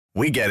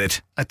We get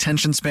it.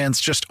 Attention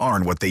spans just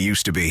aren't what they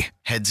used to be.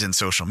 Heads in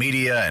social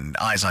media and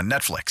eyes on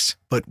Netflix.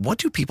 But what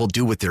do people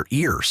do with their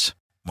ears?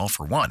 Well,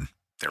 for one,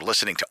 they're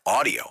listening to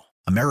audio.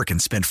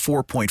 Americans spend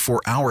 4.4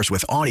 hours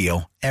with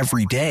audio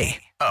every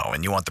day. Oh,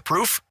 and you want the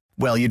proof?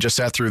 Well, you just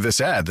sat through this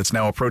ad that's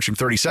now approaching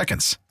 30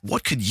 seconds.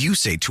 What could you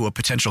say to a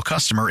potential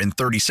customer in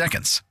 30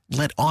 seconds?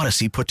 Let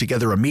Odyssey put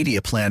together a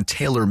media plan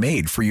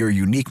tailor-made for your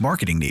unique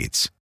marketing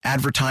needs.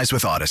 Advertise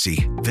with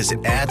Odyssey.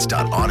 Visit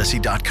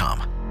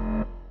ads.odyssey.com.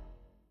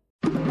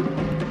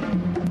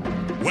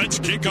 Let's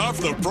kick off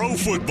the pro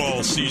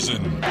football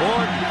season.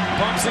 Ford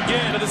bumps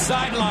again to the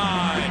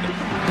sideline.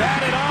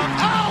 Batted off.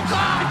 Oh,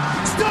 God!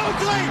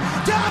 Stokely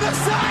down the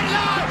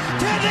sideline.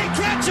 Can they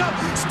catch him?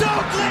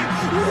 Stokely!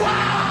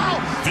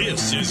 Wow!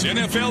 This is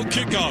NFL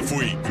Kickoff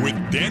Week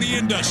with Danny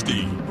and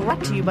Dusty.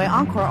 Brought to you by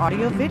Encore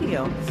Audio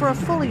Video. For a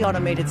fully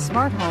automated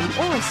smart home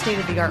or a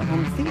state-of-the-art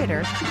home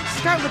theater,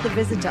 start with a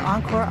visit to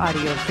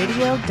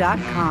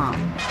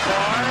EncoreAudioVideo.com.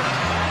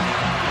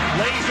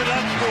 Lays it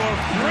up for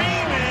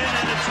Freeman,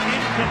 and it's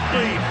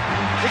incomplete.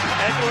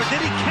 Or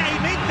did he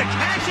make the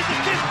catch at the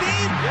 15?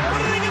 What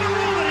are they going to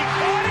rule it? He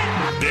caught it?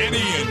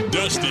 Danny and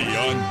Dusty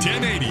on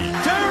 1080.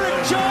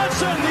 Derek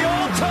Johnson, the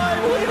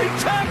all-time leading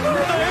tackler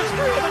in the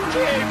history of the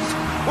Chiefs,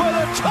 with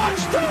a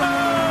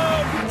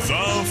touchdown!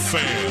 The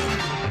Fan.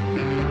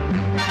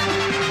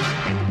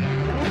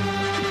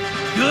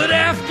 Good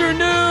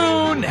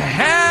afternoon.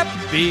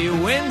 Happy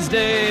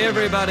Wednesday,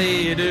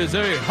 everybody. It is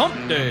a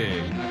hump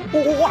day.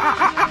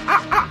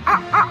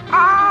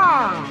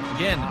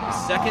 Again,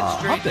 second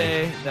straight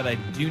day that I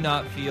do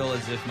not feel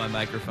as if my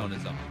microphone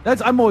is on.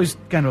 I'm always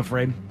kind of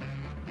afraid.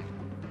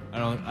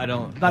 I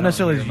don't. Not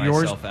necessarily hear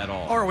yours myself at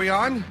all. Oh, are we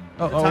on?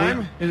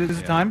 Time? Is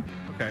it time?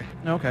 Okay.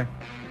 Okay.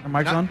 Our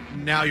mic's on?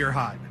 Now you're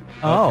hot.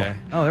 Okay.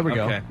 Oh, there we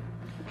go. Okay.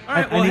 All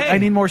right. Well, I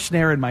need more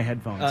snare in my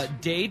headphones.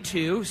 Day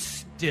two,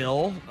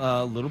 still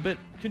a little bit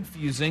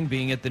confusing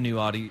being at the new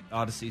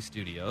Odyssey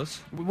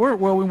Studios.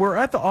 We're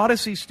at the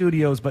Odyssey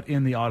Studios, but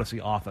in the Odyssey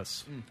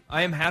office.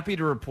 I am happy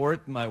to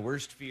report my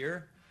worst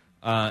fear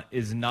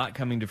is not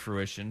coming to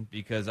fruition,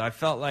 because I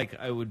felt like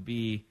I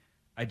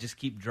just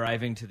keep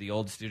driving to the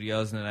old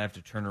studios and then I have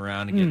to turn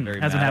around and get very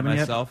mad at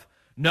myself.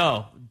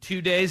 No,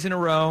 2 days in a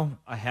row.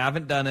 I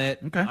haven't done it.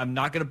 Okay. I'm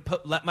not going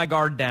to let my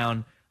guard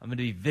down. I'm going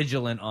to be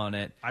vigilant on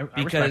it. I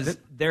because respect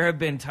it. There have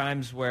been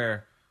times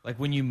where, like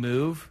when you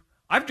move,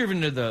 I've driven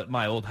to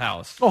my old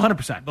house.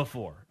 100%.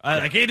 Before.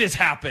 Like it has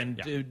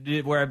happened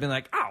where I've been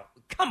like, oh,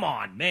 come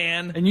on,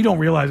 man. And you don't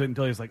realize it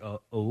until it's like,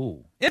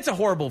 oh. It's a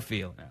horrible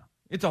feeling. Yeah.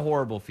 It's a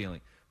horrible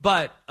feeling.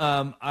 But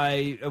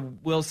I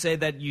will say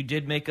that you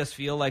did make us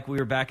feel like we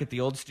were back at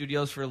the old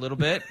studios for a little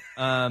bit.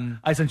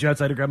 I sent you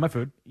outside to grab my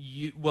food.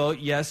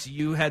 Yes,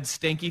 you had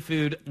stanky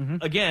food. Mm-hmm.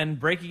 Again,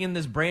 breaking in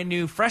this brand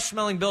new,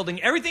 fresh-smelling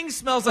building. Everything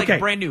smells like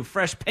brand new,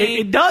 fresh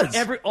paint. It does.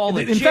 All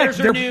the in chairs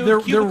fact, are new.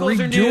 They're Cubicles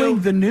are new.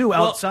 redoing the new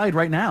outside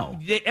right now.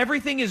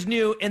 Everything is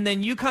new, and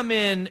then you come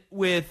in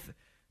with,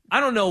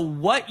 I don't know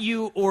what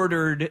you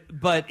ordered,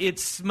 but it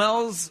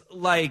smells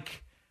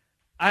like,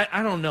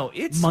 I don't know.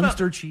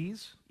 Munster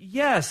cheese?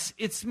 Yes,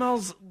 it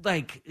smells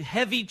like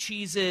heavy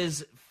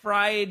cheeses,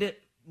 fried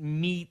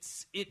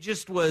meats. It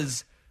just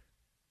was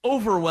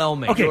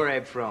overwhelming. Okay. You're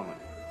Abe Froman.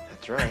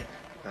 That's right.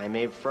 I'm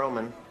Abe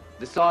Froman,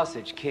 the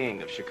sausage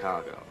king of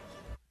Chicago.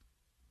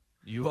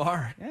 You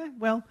are? Yeah,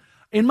 well,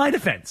 in my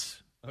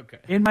defense. Okay.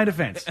 In my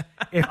defense.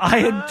 If I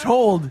had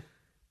told...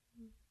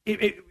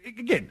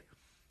 Again,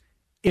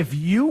 if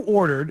you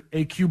ordered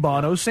a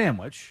Cubano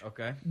sandwich,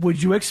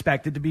 would you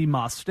expect it to be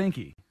moth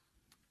stinky?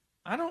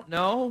 I don't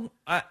know.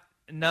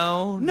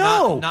 No.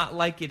 Not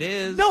like it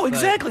is. No,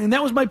 exactly. And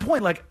that was my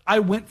point. Like, I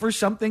went for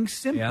something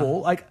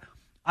simple. Yeah.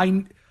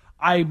 Like,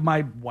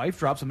 my wife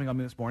dropped something on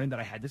me this morning that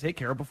I had to take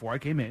care of before I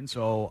came in,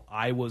 so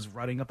I was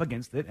running up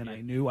against it, and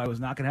I knew I was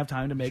not going to have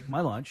time to make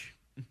my lunch.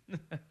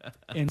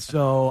 And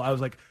so I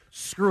was like,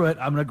 screw it.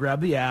 I'm going to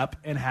grab the app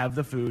and have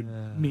the food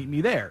meet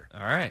me there.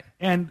 All right.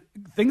 And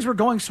things were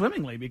going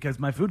swimmingly because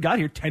my food got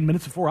here 10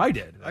 minutes before I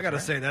did. I got to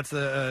say, that's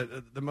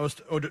the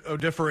most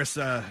odoriferous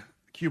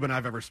Cuban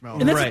I've ever smelled.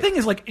 And that's the thing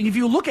is, like, if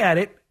you look at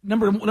it,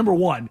 number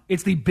one,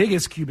 it's the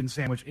biggest Cuban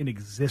sandwich in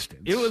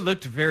existence. It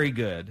looked very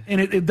good. And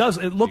it does.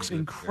 It looks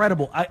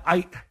incredible.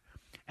 I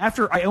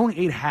only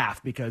ate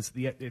half because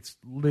it's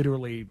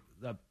literally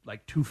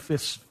like 2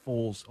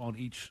 fistfuls on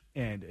each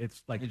end.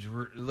 It's like it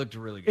looked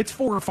really good. It's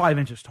 4 or 5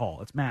 inches tall.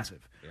 It's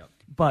massive. Yep.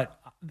 But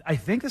I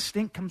think the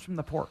stink comes from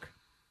the pork.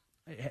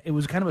 It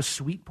was kind of a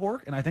sweet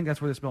pork, and I think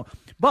that's where the smell.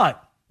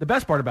 But the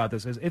best part about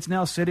this is it's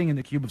now sitting in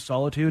the cube of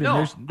solitude. No,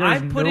 and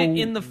there's I put no it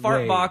in the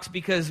fart way. box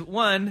because,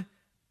 one,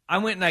 I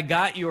went and I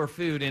got your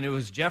food, and it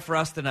was Jeff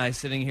Rust and I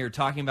sitting here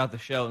talking about the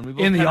show. And we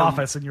both in the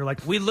office, and you're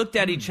like... We looked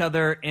at each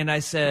other, and I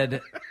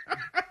said,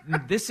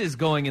 this is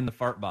going in the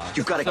fart box.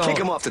 You've got to kick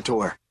him off the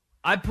tour.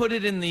 I put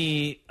it in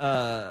the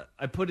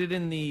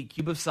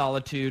cube of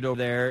solitude over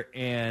there,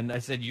 and I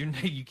said,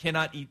 you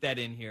cannot eat that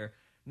in here.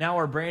 Now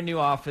our brand new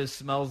office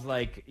smells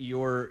like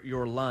your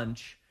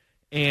lunch,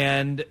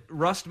 and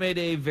Rust made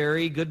a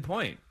very good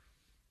point.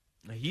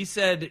 He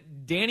said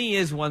Danny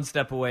is one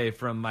step away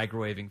from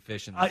microwaving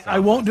fish in the I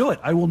won't do it.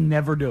 I will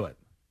never do it.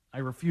 I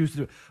refuse to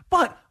do it.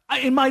 But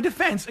in my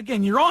defense,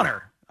 again, Your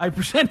Honor, I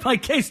present my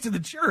case to the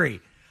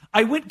jury.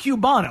 I went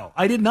Cubano.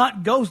 I did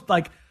not go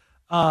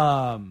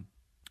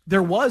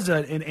there was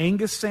an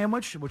Angus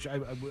sandwich, which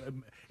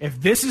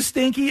if this is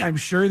stinky, I'm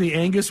sure the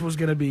Angus was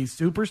going to be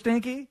super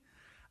stinky.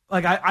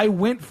 Like I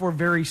went for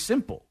very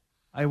simple.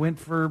 I went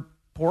for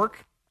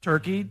pork,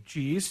 turkey,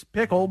 cheese,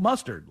 pickle,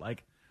 mustard.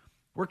 Like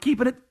we're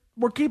keeping it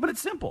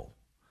simple.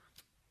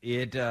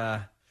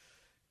 Well,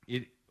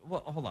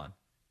 hold on.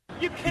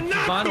 You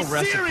cannot be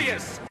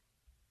serious.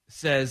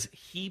 Says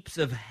heaps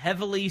of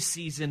heavily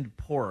seasoned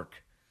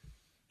pork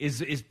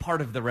is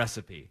part of the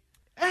recipe.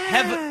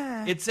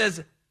 It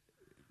says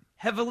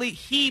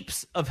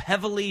heaps of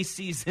heavily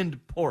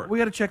seasoned pork. I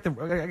got to check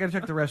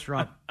the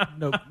restaurant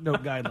note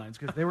guidelines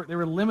because they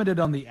were limited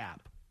on the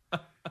app.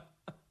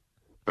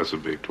 That's a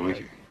big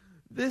Twinkie.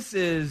 This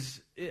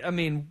is, I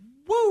mean,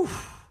 woo.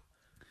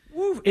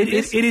 It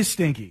is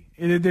stinky.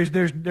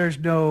 There's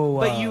no.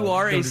 But you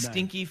are no a denying.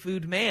 stinky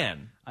food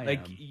man. I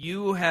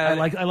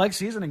like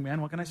seasoning,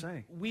 man. What can I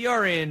say? We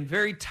are in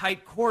very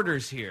tight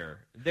quarters here.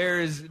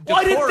 There's decorum. Well,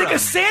 I didn't think a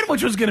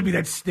sandwich was going to be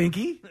that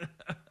stinky.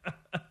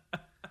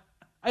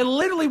 I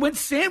literally went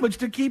sandwich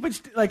to keep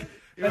it like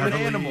an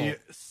animal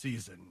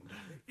seasoned.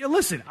 Yeah,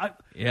 listen.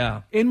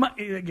 Yeah.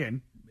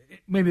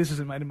 Maybe this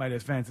isn't my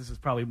defense. This is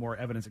probably more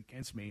evidence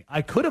against me.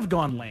 I could have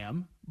gone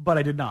lamb, but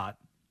I did not.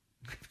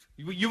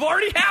 You've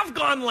already have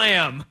gone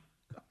lamb.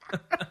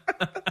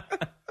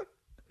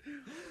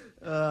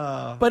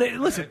 But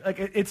listen,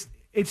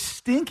 it's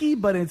stinky,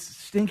 but it's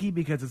stinky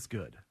because it's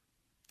good.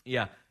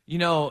 Yeah,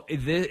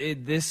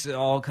 this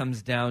all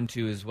comes down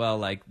to as well.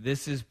 Like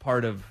this is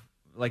part of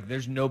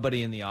there's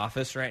nobody in the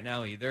office right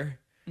now either.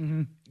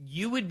 Mm-hmm.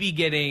 You would be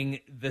getting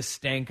the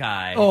stank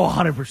eye.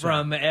 100%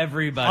 from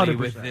everybody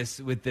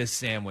 100%. with this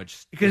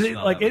sandwich because it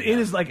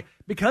is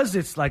because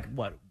it's like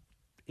what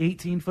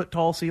 18-foot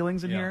tall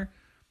ceilings in here.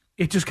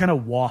 It just kind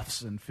of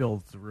wafts and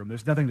fills the room.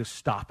 There's nothing to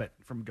stop it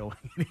from going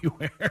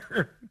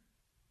anywhere.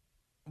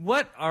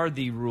 What are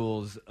the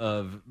rules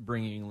of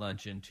bringing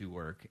lunch into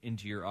work,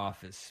 into your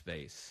office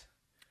space?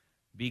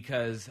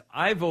 Because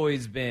I've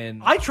always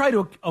been... I try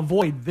to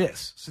avoid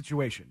this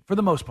situation for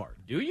the most part.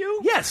 Do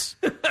you? Yes.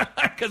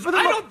 Because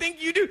I don't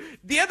think you do.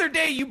 The other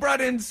day you brought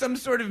in some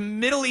sort of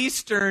Middle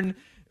Eastern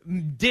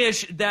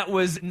dish that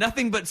was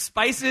nothing but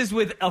spices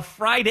with a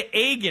fried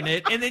egg in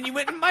it, and then you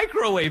went and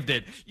microwaved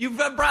it. You've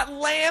brought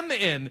lamb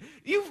in.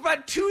 You've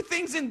brought two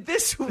things in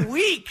this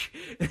week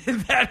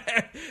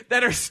that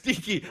are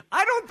stinky.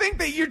 I don't think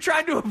that you're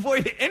trying to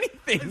avoid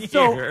anything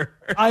here.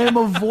 I am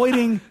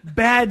avoiding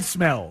bad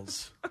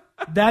smells.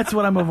 That's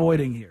what I'm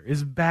avoiding here,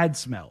 is bad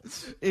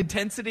smells.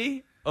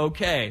 Intensity?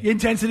 Okay.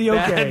 Intensity,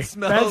 okay. Bad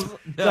smells?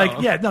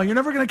 No. You're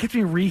never going to catch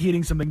me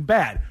reheating something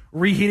bad.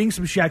 Reheating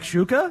some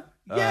shakshuka?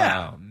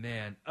 Yeah. Oh,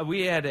 man.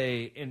 We had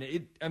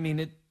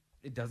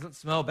it doesn't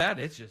smell bad.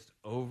 It's just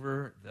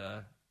over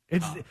the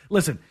top.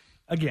 Listen,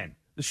 again,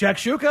 the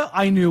shakshuka,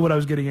 I knew what I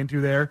was getting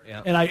into there,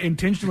 and I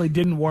intentionally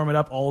didn't warm it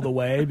up all the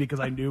way because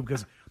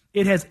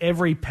it has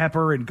every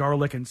pepper and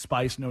garlic and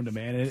spice known to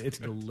man in it. It's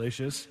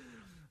delicious.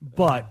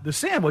 But the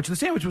sandwich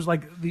was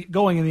like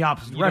going in the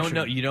opposite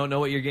direction. You don't know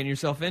what you're getting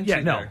yourself into.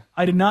 Yeah, no. There.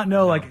 I did not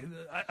know, I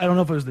don't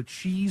know if it was the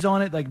cheese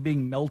on it, like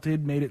being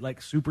melted, made it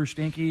like super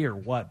stinky or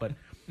what, but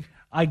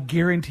I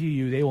guarantee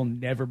you they will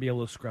never be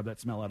able to scrub that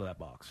smell out of that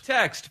box.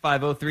 Text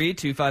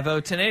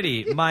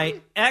 503-250-1080.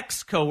 My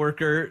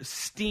ex-coworker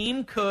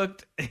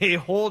steam-cooked a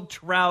whole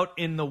trout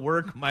in the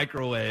work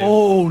microwave.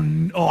 Oh,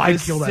 I'd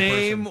kill that person. The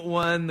same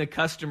one the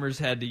customers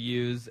had to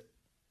use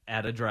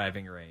at a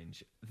driving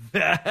range.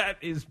 That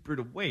is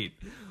brutal. Wait,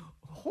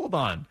 hold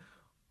on.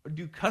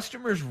 Do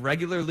customers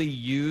regularly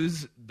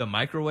use the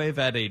microwave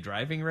at a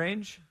driving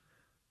range?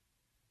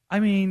 I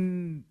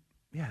mean,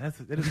 yeah,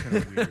 that is kind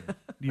of weird.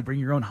 Do you bring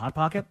your own Hot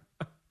Pocket?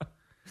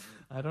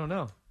 I don't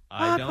know.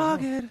 Hot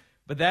Pocket.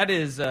 But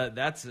that's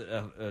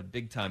a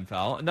big time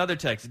foul. Another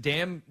text.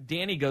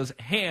 Danny goes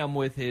ham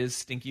with his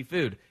stinky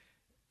food.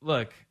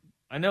 Look,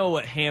 I know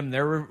what ham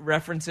they're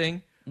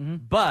referencing,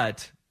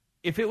 but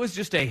if it was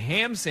just a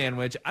ham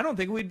sandwich, I don't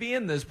think we'd be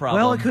in this problem.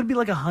 Well, it could be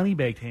like a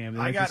honey-baked ham.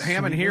 I got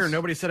ham in here.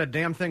 Nobody said a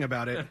damn thing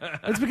about it.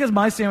 It's because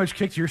my sandwich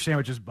kicked your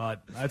sandwich's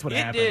butt. That's what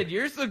happened. It did.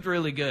 Yours looked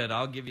really good.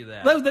 I'll give you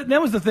that.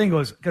 That was the thing,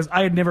 was because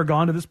I had never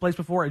gone to this place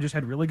before. I just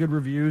had really good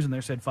reviews, and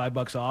they said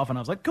 $5 off, and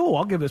I was like, cool,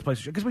 I'll give this place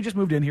a shot. Because we just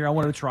moved in here. I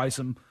wanted to try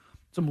some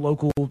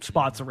local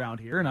spots around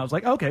here, and I was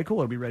like, okay, cool,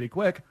 it'll be ready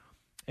quick.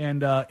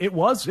 And it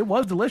was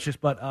delicious,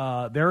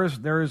 but there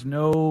is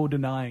no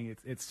denying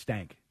it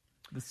stank.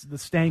 The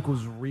stank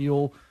was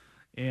real.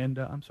 And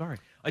I'm sorry.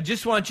 I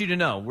just want you to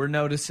know we're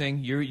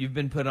noticing. You've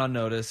been put on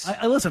notice.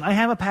 I listen. I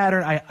have a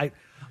pattern.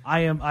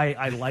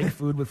 I like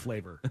food with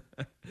flavor.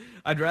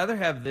 I'd rather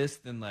have this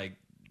than like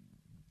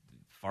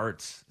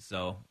farts.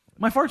 So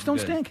my farts don't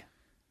stink.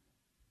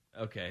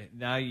 Okay,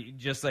 now you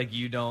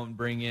don't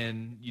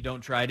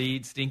try to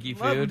eat stinky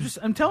food.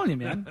 I'm telling you,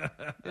 man.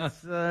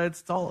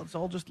 It's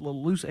all just a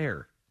little loose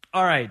air.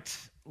 All right,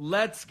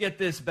 Let's get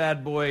this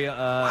bad boy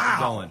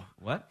going.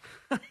 What?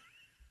 I'm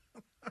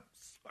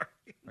sorry.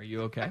 Are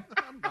you okay?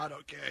 I'm not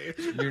okay.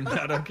 You're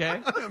not okay?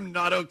 I'm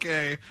not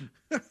okay.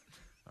 All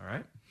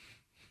right.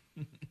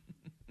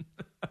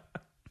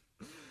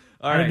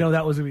 I didn't know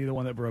that was going to be the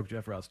one that broke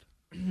Jeff Rust.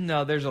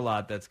 No, there's a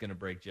lot that's going to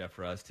break Jeff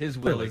Rust. His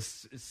will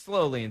is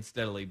slowly and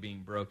steadily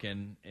being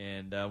broken,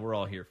 and we're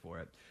all here for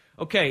it.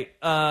 Okay,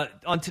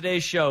 on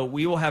today's show,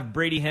 we will have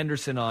Brady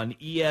Henderson on,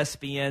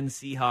 ESPN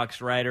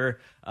Seahawks writer.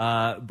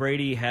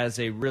 Brady has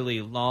a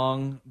really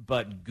long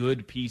but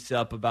good piece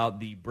up about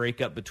the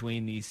breakup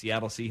between the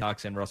Seattle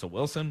Seahawks and Russell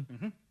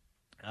Wilson.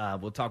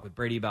 Mm-hmm. We'll talk with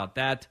Brady about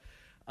that.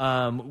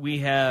 We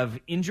have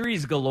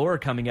injuries galore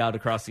coming out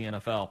across the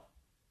NFL.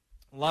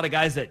 A lot of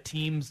guys that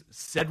teams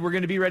said were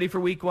going to be ready for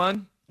week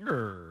one.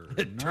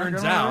 It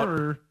turns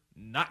out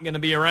not going to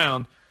be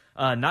around.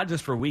 Not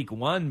just for week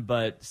one,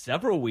 but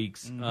several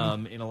weeks in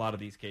a lot of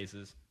these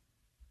cases.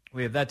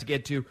 We have that to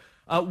get to.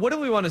 What do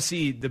we want to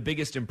see the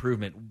biggest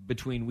improvement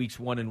between weeks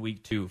 1 and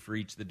week 2 for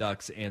each the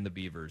Ducks and the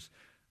Beavers?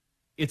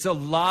 It's a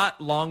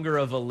lot longer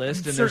of a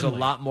list, and there's a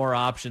lot more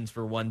options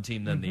for one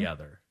team than the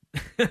other.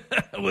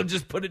 We'll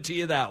just put it to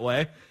you that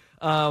way.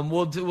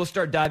 We'll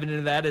start diving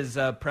into that as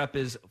prep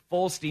is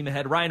full steam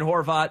ahead. Ryan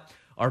Horvat,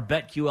 our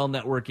BetQL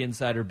Network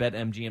insider,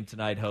 BetMGM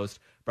Tonight host,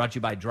 brought to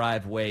you by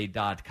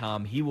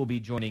Driveway.com. He will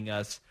be joining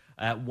us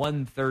at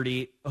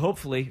 1:30.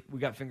 Hopefully, we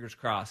got fingers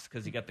crossed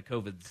because he got the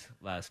COVIDs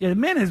last week. Yeah, the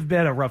man has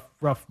been a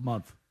rough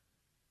month.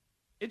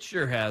 It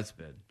sure has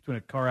been. Between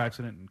a car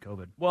accident and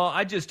COVID. Well,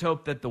 I just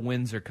hope that the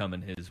wins are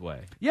coming his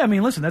way. Yeah, I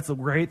mean, listen, that's the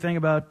great thing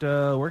about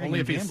working Only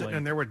in if he's gambling. sitting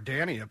in there with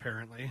Danny,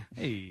 apparently.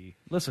 Hey,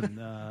 listen,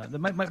 that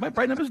might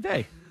brighten up his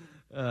day.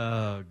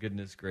 Oh,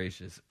 goodness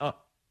gracious.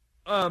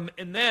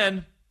 And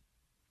then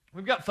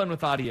we've got fun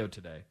with audio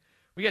today.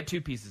 We got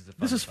 2 pieces of fun.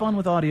 This is fun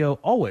with audio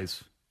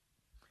always.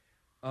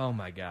 Oh,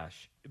 my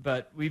gosh.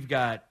 But we've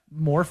got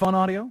more fun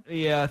audio?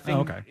 Yeah.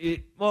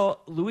 Okay.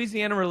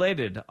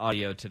 Louisiana-related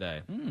audio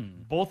today.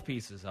 Both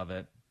pieces of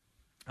it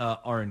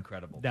are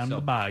incredible. Down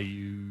the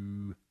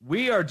bayou.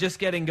 We are just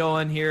getting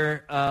going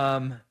here.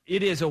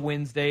 It is a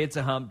Wednesday. It's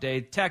a hump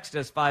day. Text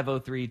us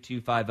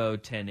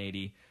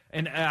 503-250-1080.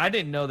 And I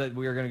didn't know that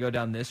we were going to go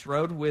down this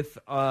road with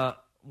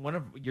one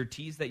of your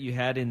teas that you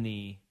had in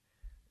the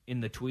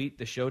tweet,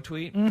 the show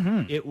tweet.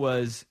 Mm-hmm. It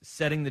was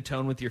setting the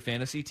tone with your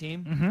fantasy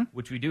team,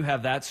 which we do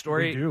have that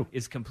story. We do.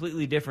 Is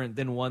completely different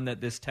than one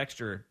that this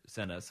texter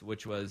sent us,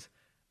 which was,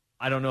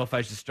 I don't know if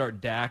I should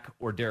start Dak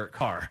or Derek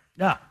Carr.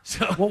 Yeah.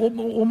 So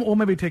we'll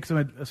maybe take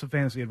some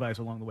fantasy advice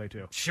along the way,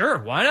 too. Sure,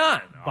 why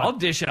not? I'll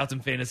dish out some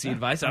fantasy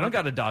advice. I don't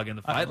got a dog in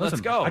the fight. Listen,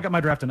 let's go. I got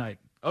my draft tonight.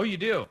 Oh, you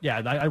do? Yeah,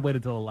 I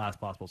waited till the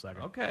last possible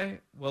second. Okay,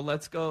 well,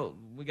 let's go.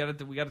 We got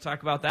to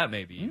talk about that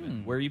maybe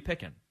even. Where are you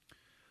picking?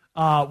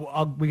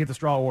 We get the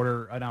straw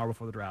order an hour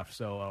before the draft,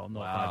 so I'll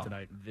know about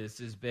tonight. This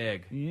is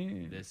big.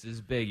 Yeah. This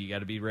is big. You got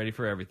to be ready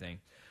for everything.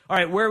 All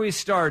right, where we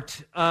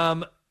start,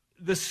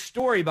 the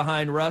story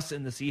behind Russ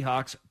and the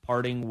Seahawks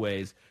parting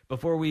ways.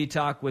 Before we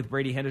talk with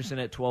Brady Henderson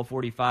at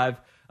 12:45,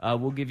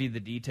 we'll give you the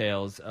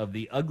details of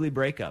the ugly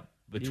breakup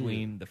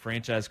between the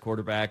franchise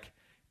quarterback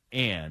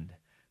and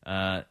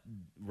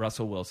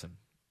Russell Wilson.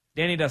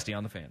 Danny Dusty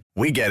on the Fan.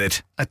 We get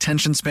it.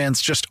 Attention spans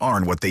just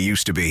aren't what they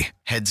used to be.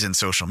 Heads in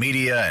social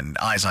media and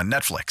eyes on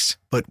Netflix.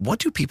 But what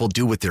do people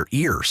do with their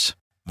ears?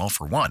 Well,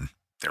 for one,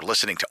 they're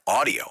listening to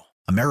audio.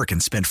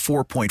 Americans spend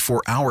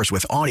 4.4 hours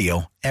with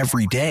audio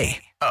every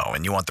day. Oh,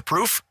 and you want the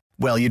proof?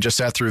 Well, you just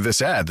sat through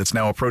this ad that's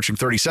now approaching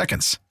 30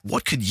 seconds.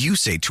 What could you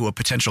say to a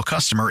potential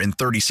customer in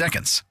 30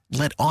 seconds?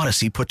 Let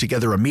Odyssey put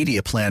together a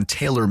media plan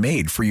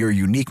tailor-made for your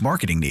unique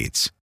marketing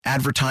needs.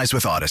 Advertise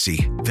with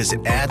Odyssey.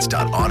 Visit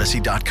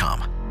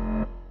ads.odyssey.com.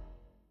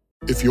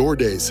 If your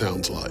day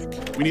sounds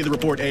like we need the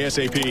report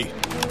ASAP,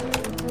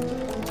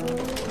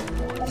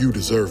 you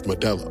deserve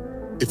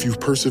Modelo. If you've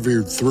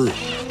persevered through,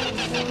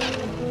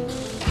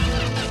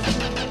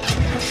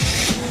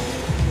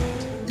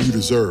 you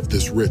deserve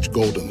this rich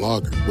golden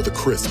lager with a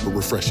crisp but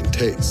refreshing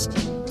taste.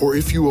 Or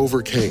if you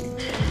overcame, 2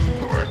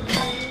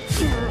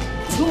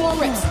 more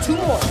reps, 2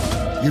 more.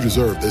 You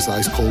deserve this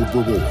ice-cold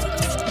reward.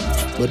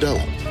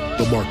 Modelo,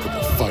 the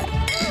Remarkable Fighter.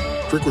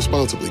 Drink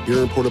responsibly.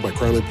 Beer imported by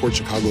Crown Imports,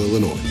 Chicago,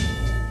 Illinois.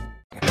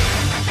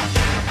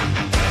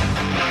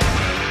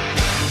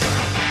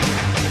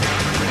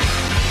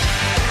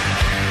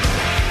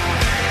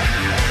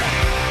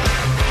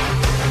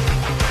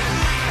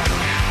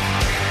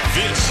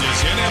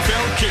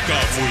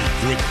 Kickoff Week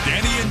with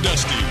Danny and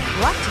Dusty.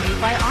 Brought to you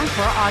by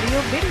Encore Audio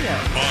Video.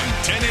 On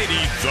 1080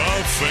 The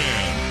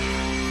Fan.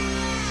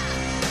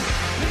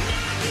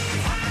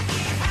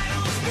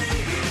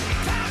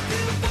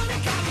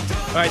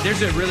 All right,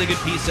 there's a really good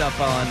piece up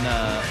on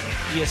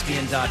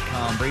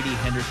ESPN.com. Brady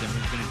Henderson,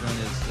 who's going to join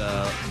us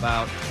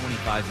about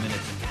 25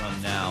 minutes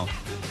from now,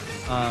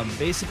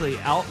 basically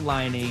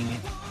outlining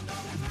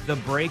the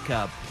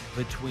breakup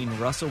between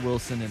Russell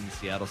Wilson and the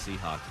Seattle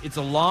Seahawks. It's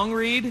a long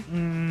read.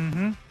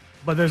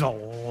 But there's a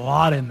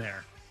lot in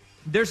there.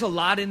 There's a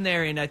lot in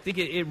there, and I think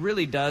it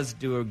really does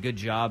do a good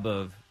job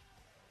of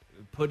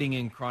putting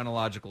in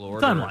chronological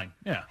order timeline,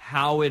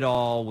 how it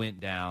all went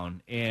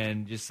down,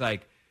 and just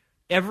like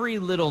every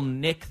little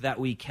nick that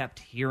we kept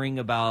hearing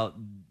about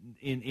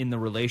in the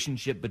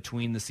relationship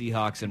between the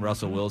Seahawks and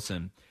Russell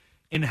Wilson,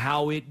 and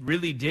how it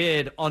really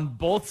did on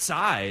both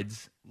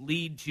sides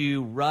lead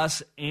to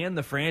Russ and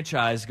the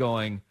franchise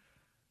going,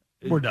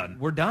 we're done.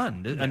 We're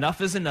done. Yeah.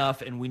 Enough is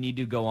enough, and we need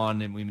to go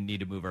on, and we need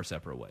to move our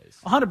separate ways.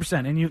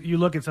 100%. And you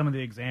look at some of the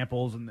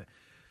examples, and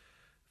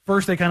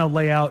first they kind of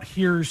lay out,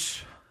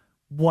 here's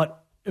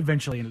what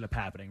eventually ended up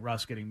happening.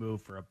 Russ getting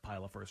moved for a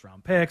pile of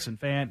first-round picks and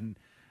Fant,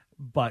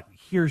 but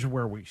here's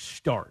where we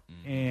start.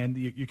 And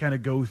you kind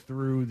of go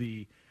through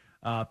the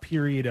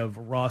period of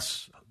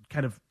Russ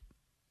kind of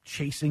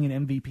chasing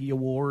an MVP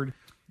award,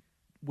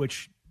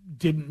 which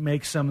didn't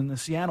make some in the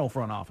Seattle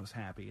front office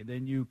happy. And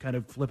then you kind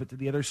of flip it to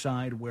the other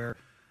side where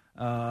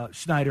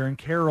Snyder and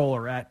Carroll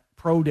are at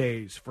pro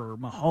days for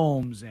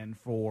Mahomes and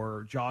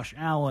for Josh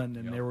Allen.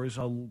 And there was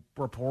a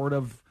report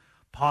of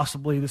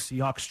possibly the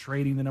Seahawks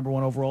trading the number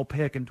 1 overall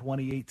pick in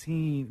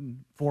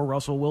 2018 for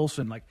Russell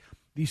Wilson. Like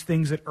these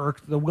things that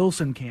irked the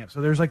Wilson camp. So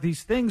there's like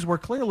these things where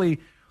clearly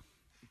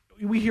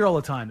we hear all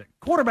the time that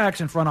quarterbacks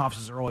and front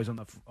offices are always on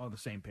the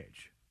same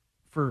page.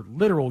 For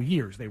literal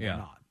years, they were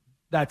not.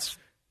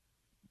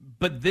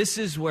 But this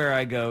is where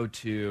I go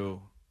to,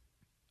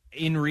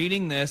 in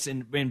reading this,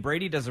 and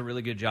Brady does a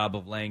really good job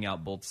of laying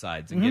out both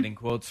sides and getting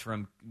quotes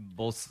from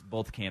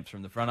both camps,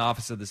 from the front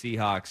office of the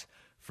Seahawks,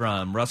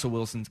 from Russell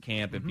Wilson's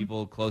camp, and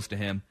people close to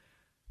him.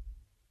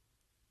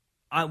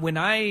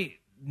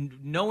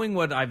 Knowing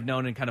what I've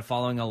known and kind of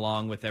following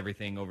along with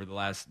everything over the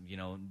last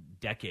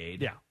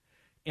decade,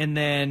 and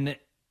then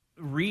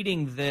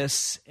reading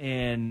this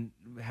and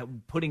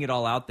putting it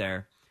all out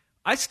there,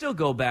 I still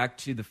go back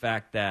to the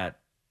fact that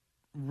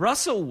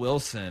Russell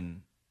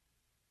Wilson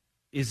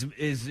is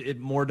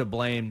more to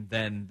blame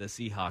than the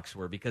Seahawks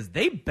were, because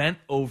they bent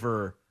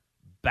over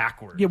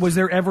backwards. Yeah, was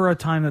there ever a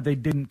time that they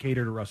didn't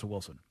cater to Russell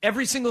Wilson?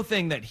 Every single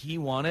thing that he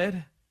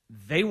wanted,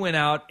 they went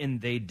out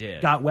and they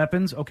did. Got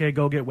weapons? Okay,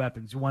 go get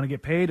weapons. You want to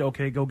get paid?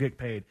 Okay, go get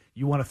paid.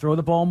 You want to throw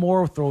the ball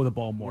more? Throw the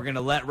ball more. We're going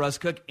to let Russ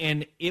cook.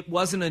 And it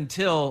wasn't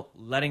until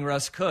letting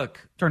Russ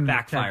cook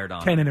backfired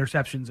on 10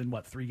 interceptions in,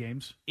 3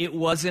 games? It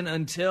wasn't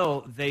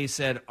until they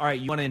said, all right,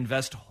 you want to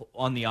invest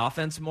on the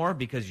offense more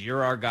because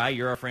you're our guy,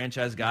 you're our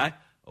franchise guy?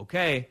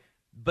 Okay,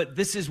 but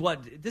this is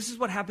what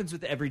happens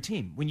with every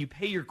team. When you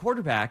pay your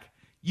quarterback,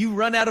 you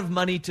run out of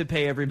money to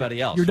pay everybody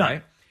else. You're done.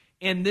 Right?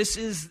 And this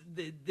is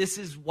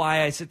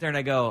why I sit there and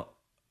I go,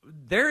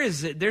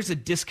 there's a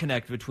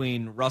disconnect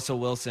between Russell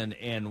Wilson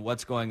and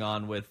what's going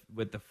on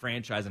with the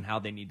franchise and how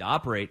they need to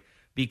operate,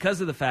 because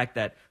of the fact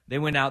that they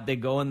went out, they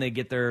go and they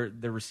get their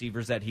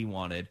receivers that he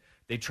wanted.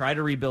 They try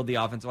to rebuild the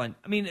offensive line.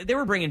 I mean, they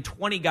were bringing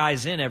 20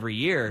 guys in every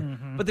year,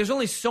 but there's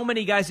only so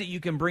many guys that you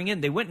can bring in.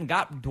 They went and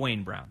got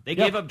Dwayne Brown. They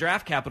gave up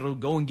draft capital to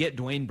go and get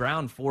Dwayne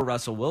Brown for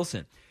Russell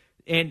Wilson,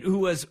 and who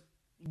was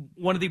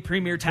one of the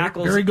premier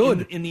tackles very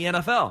good in the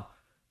NFL.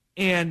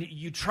 And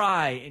you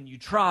try and you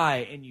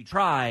try and you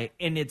try,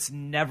 and it's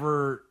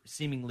never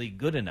seemingly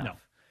good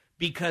enough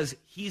because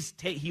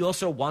he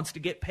also wants to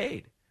get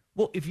paid.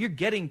 Well, if you're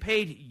getting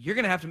paid, you're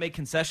going to have to make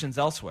concessions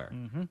elsewhere,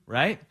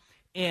 right?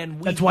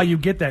 And that's why you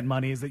get that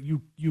money, is that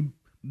you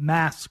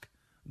mask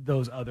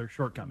those other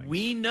shortcomings.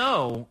 We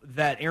know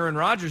that Aaron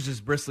Rodgers is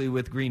bristly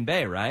with Green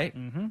Bay, right?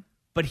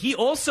 But he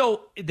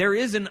also, there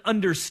is an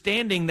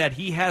understanding that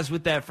he has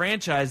with that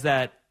franchise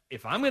that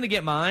if I'm going to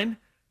get mine,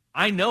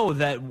 I know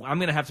that I'm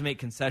going to have to make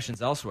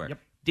concessions elsewhere.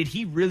 Did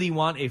he really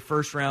want a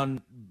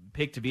first-round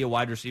pick to be a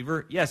wide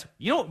receiver? Yes.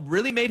 You know what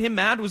really made him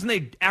mad was when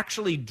they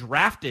actually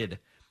drafted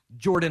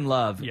Jordan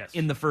Love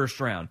in the first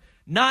round.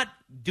 Not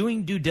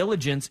doing due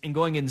diligence and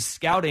going and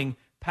scouting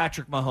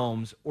Patrick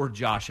Mahomes or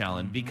Josh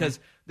Allen, because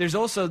there's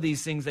also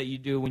these things that you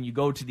do when you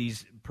go to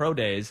these pro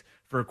days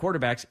for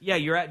quarterbacks. Yeah,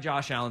 you're at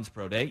Josh Allen's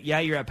pro day. Yeah,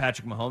 you're at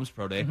Patrick Mahomes'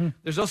 pro day.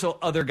 There's also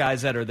other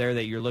guys that are there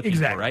that you're looking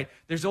for, right?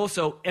 There's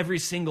also every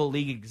single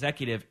league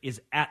executive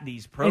is at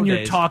these pro days. And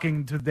you're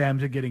talking to them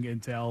to getting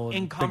intel.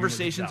 And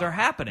conversations are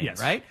happening,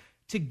 right?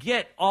 To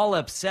get all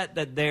upset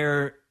that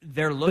they're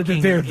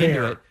looking they're into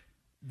there. it,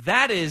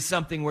 that is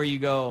something where you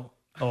go,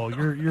 oh,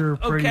 you're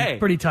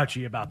pretty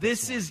touchy about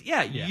this.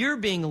 You're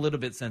being a little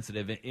bit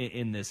sensitive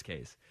in this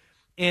case.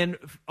 And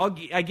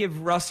I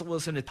give Russell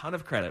Wilson a ton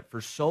of credit. For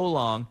so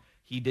long,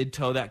 he did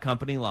toe that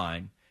company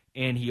line,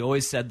 and he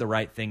always said the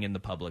right thing in the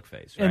public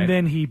face. Right? And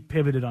then he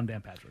pivoted on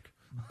Dan Patrick.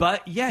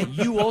 But,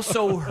 you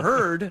also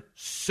heard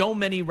so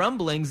many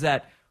rumblings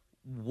that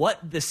what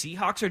the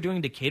Seahawks are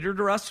doing to cater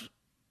to us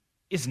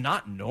is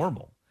not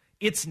normal.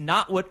 It's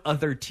not what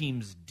other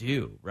teams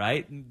do,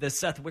 right? The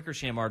Seth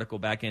Wickersham article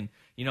back in,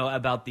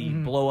 about the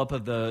blow up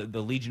of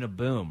the Legion of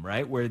Boom,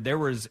 right? Where there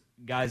was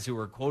guys who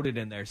were quoted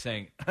in there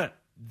saying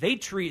they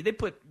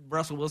put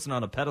Russell Wilson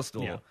on a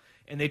pedestal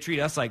and they treat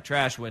us like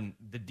trash, when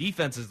the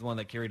defense is the one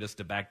that carried us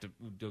to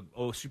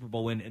Super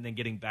Bowl win and then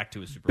getting back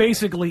to a Super Bowl.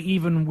 Basically,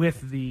 even with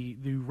the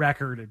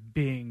record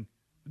being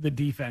the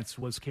defense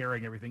was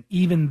carrying everything,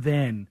 even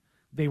then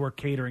they were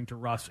catering to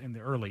Russ in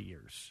the early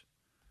years,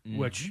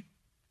 which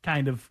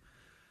kind of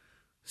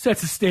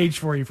sets the stage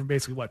for you from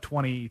basically,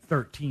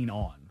 2013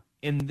 on.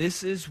 And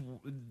this is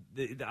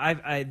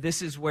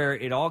this is where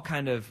it all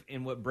kind of,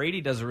 and what Brady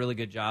does a really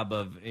good job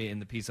of in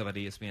the piece up at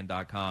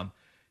ESPN.com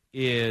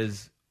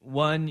is,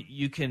 one,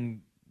 he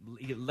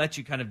lets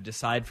you kind of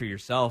decide for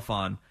yourself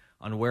on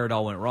where it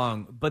all went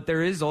wrong, but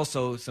there is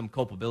also some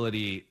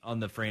culpability on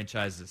the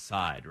franchise's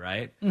side,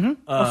 right?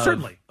 Mm-hmm.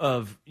 Certainly.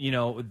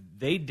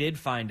 They did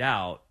find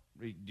out,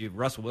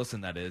 Russell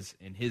Wilson, that is,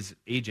 and his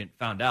agent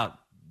found out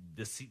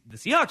the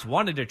Seahawks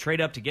wanted to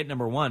trade up to get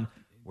number one,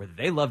 where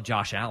they love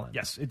Josh Allen.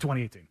 Yes, in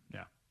 2018.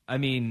 Yeah. I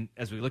mean,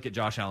 as we look at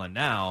Josh Allen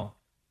now,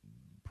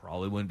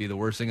 probably wouldn't be the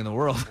worst thing in the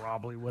world.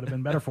 Probably would have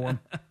been better for him.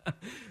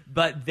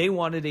 But they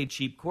wanted a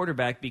cheap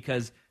quarterback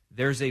because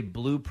there's a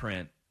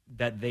blueprint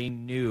that they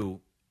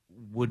knew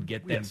would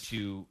get them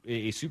to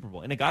a Super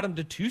Bowl. And it got them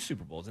to 2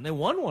 Super Bowls, and they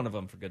won one of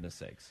them, for goodness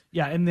sakes.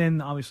 Yeah, and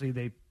then obviously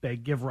they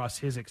give Russ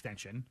his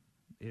extension.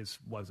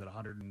 Was it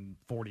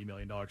 $140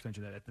 million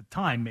extension that at the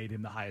time made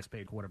him the highest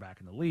paid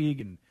quarterback in the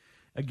league. And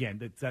again,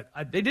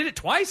 they did it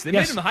twice. They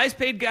made him the highest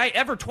paid guy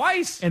ever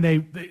twice. And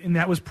and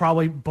that was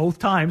probably both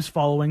times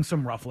following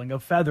some ruffling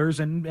of feathers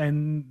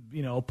and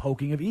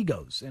poking of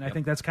egos. And I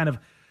think that's kind of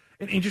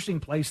an interesting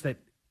place that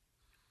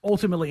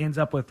ultimately ends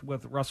up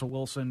with Russell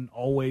Wilson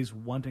always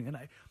wanting. And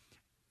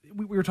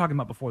we were talking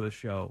about before this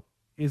show,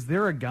 is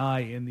there a guy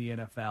in the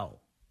NFL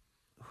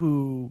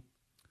who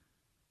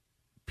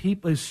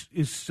people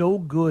is so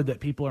good that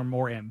people are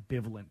more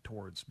ambivalent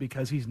towards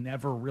because he's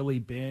never really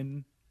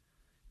been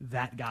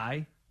that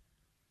guy?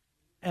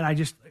 And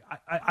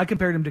I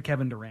compared him to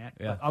Kevin Durant.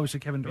 Yeah.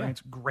 Obviously, Kevin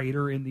Durant's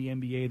greater in the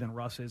NBA than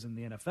Russ is in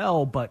the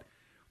NFL, but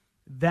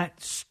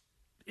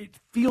it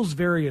feels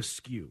very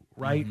askew,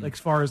 right? Mm-hmm. Like, as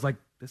far as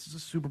this is a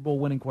Super Bowl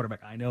winning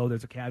quarterback. I know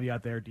there's a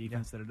caveat there,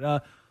 defense,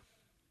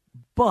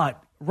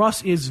 but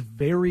Russ is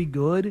very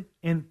good.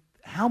 And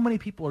how many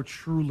people are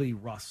truly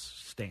Russ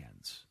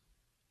stans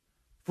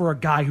for a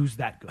guy who's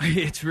that good?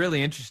 It's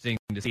really interesting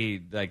to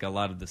see a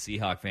lot of the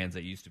Seahawk fans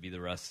that used to be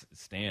the Russ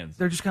stans.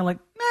 They're just kind of like,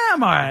 nah,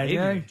 I'm all right. They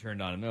even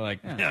turned on him. They're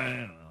like, I don't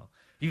know.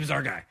 He was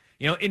our guy.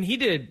 And he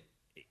did.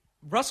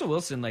 Russell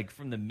Wilson,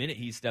 from the minute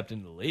he stepped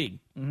into the league,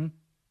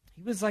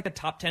 he was like a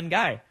top 10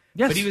 guy.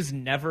 Yes. But he was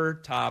never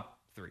top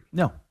 3.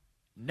 No.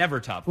 Never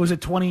top 3. Was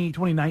it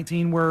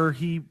 2019 where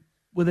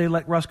they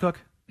let Russ cook?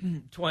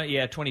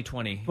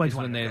 2020 is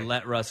when they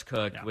let Russ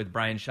cook with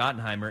Brian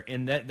Schottenheimer,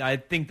 and I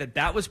think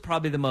that was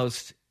probably the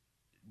most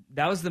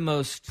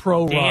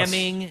pro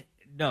damning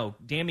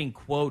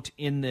quote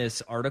in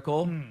this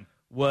article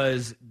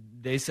was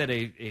they said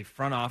a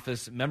front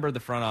office member of the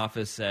front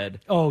office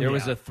said there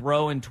was a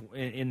throw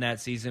in that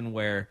season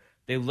where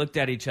they looked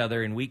at each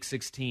other in week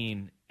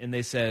 16 and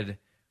they said,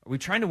 "Are we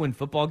trying to win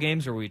football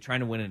games or are we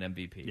trying to win an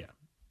MVP?" Yeah,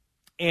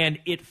 and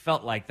it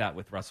felt like that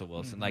with Russell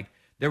Wilson.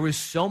 There was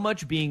so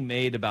much being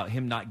made about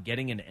him not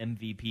getting an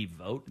MVP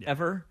vote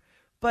ever.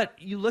 But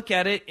you look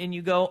at it and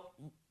you go,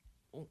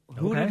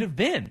 who would it have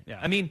been? Yeah.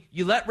 I mean,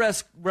 you let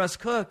Russ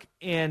cook,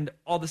 and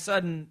all of a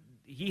sudden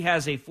he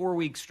has a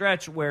 4-week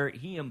stretch where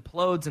he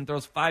implodes and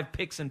throws 5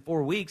 picks in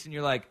 4 weeks, and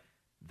you're like,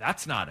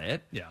 that's not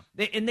it. Yeah.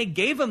 They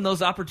gave him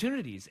those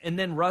opportunities. And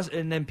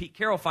then Pete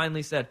Carroll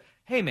finally said,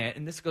 hey, man,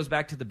 and this goes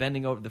back to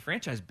the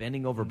franchise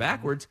bending over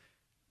backwards.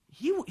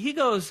 He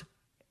goes,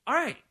 all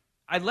right,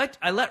 I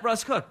let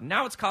Russ cook.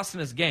 Now it's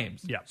costing us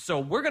games. Yeah. So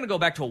we're going to go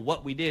back to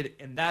what we did,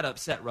 and that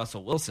upset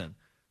Russell Wilson.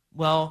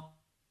 Well,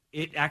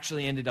 it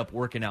actually ended up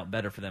working out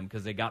better for them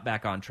because they got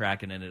back on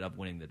track and ended up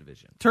winning the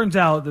division. Turns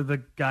out that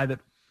the guy that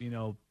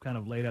kind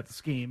of laid out the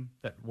scheme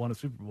that won a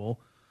Super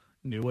Bowl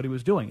knew what he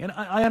was doing. And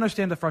I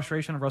understand the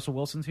frustration of Russell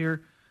Wilson's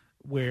here,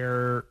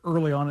 where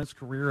early on in his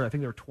career, I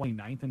think they were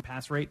 29th in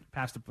pass the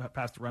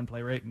run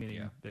play rate,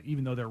 meaning that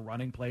even though they're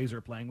running plays or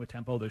playing with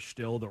tempo, there's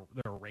still their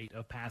rate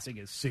of passing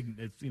is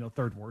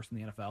third worst in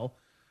the NFL.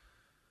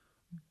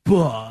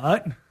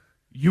 But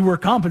you were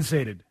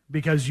compensated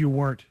because you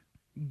weren't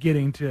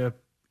getting to,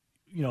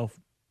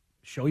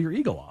 show your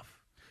ego off.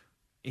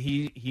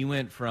 He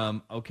went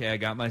from, okay, I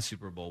got my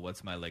Super Bowl.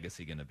 What's my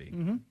legacy going to be?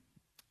 Mm-hmm.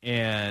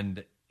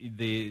 And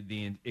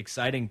the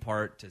exciting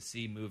part to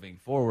see moving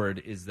forward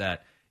is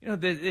that,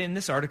 in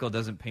this article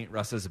doesn't paint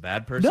Russ as a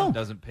bad person. No.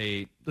 Doesn't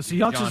paint the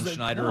Seahawks John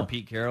Schneider or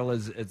Pete Carroll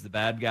as the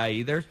bad guy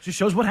either. Just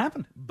shows what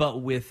happened. But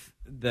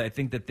I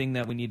think the thing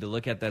that we need to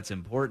look at that's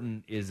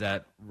important is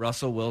that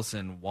Russell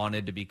Wilson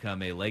wanted to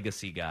become a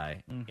legacy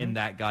guy, and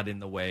that got in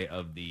the way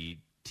of the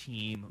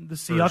team. The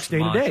Seahawks day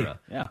to day.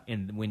 Yeah.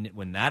 And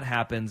when that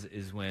happens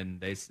is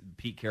when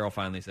Pete Carroll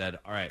finally said,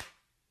 all right,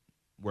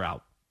 we're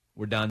out.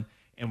 We're done.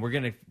 And we're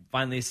going to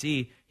finally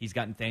see he's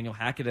got Nathaniel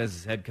Hackett as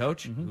his head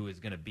coach, who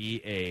is going to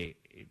be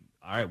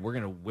all right, we're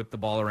going to whip the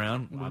ball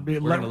around. We're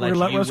going to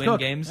let you win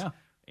games,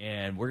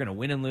 and we're going to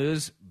win and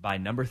lose by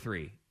number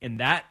 3. And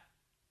that,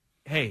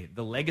 hey,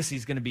 the legacy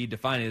is going to be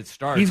defined. It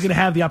starts. He's going to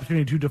have the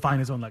opportunity to define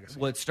his own legacy.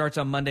 Well, it starts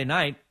on Monday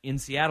night in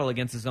Seattle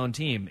against his own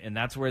team, and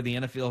that's where the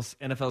NFL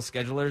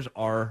schedulers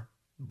are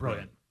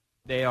brilliant.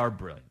 They are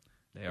brilliant.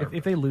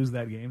 If they lose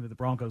that game, if the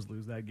Broncos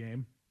lose that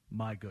game,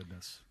 my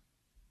goodness.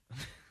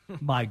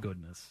 My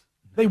goodness.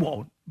 They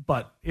won't,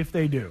 but if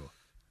they do.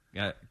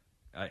 Yeah,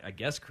 I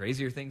guess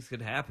crazier things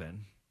could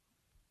happen.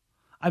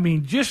 I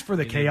mean, just for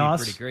the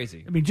chaos. Pretty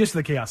crazy. I mean, just for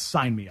the chaos,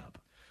 sign me up.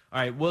 All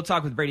right, we'll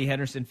talk with Brady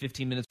Henderson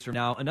 15 minutes from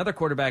now. Another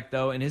quarterback,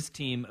 though, and his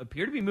team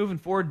appear to be moving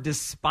forward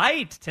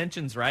despite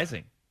tensions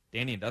rising.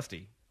 Danny and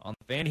Dusty on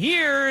the Fan.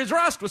 Here is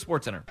Rust with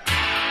SportsCenter.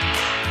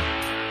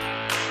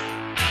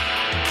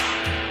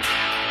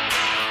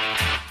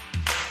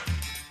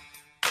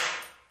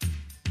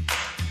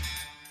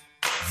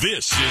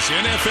 This is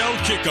NFL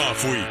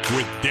Kickoff Week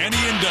with Danny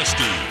and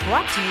Dusty.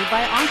 Brought to you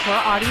by Encore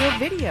Audio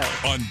Video.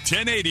 On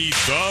 1080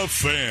 The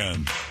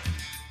Fan.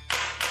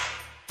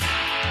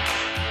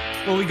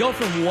 Well, we go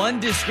from one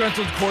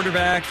disgruntled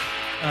quarterback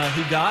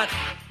who got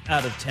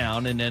out of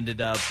town and ended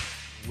up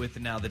with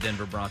now the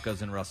Denver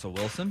Broncos and Russell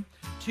Wilson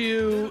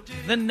to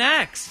the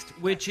next,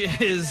 which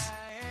is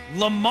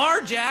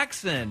Lamar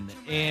Jackson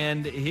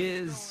and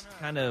his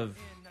kind of,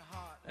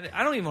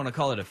 I don't even want to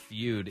call it a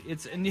feud.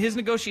 It's in his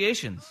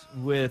negotiations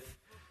with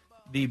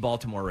the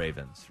Baltimore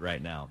Ravens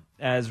right now.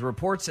 As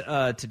reports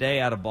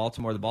today out of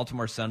Baltimore, the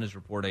Baltimore Sun is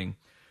reporting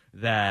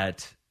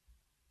that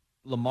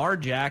Lamar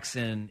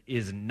Jackson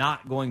is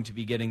not going to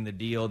be getting the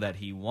deal that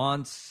he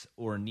wants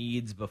or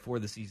needs before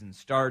the season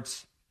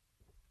starts.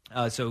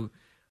 So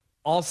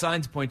all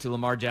signs point to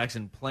Lamar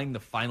Jackson playing the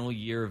final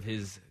year of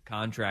his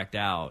contract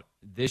out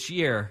this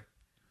year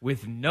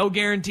with no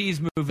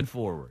guarantees moving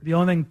forward. The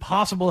only thing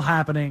possible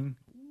happening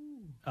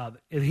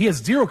he has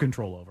zero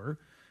control over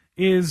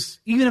is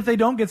even if they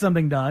don't get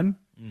something done,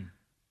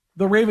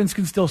 the Ravens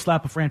can still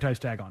slap a franchise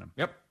tag on him.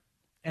 Yep.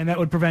 And that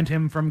would prevent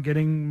him from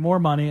getting more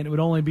money, and it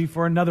would only be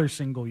for another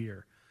single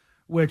year,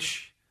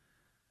 which,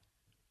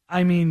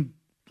 I mean,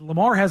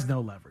 Lamar has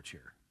no leverage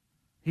here.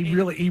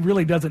 He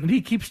really doesn't. And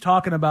he keeps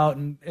talking about,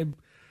 and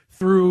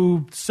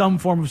through some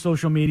form of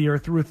social media or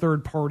through a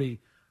third party,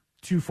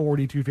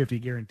 240, 250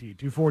 guaranteed,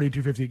 240,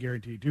 250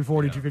 guaranteed,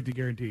 240, 250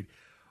 guaranteed.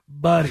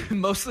 Buddy.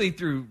 Mostly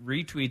through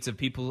retweets of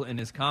people in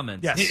his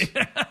comments. Yes.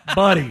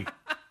 Buddy.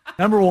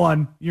 Number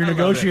one, your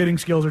negotiating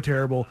skills are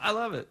terrible. I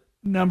love it.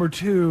 Number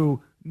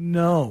two,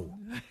 no.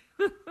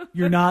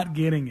 You're not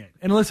getting it.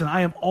 And listen,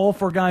 I am all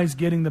for guys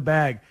getting the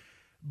bag.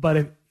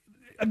 But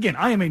again,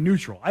 I am a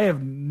neutral. I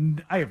have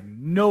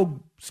no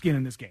skin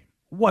in this game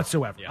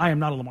whatsoever. Yeah. I am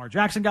not a Lamar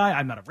Jackson guy.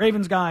 I'm not a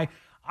Ravens guy.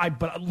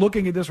 But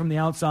looking at this from the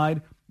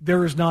outside,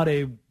 there is not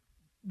any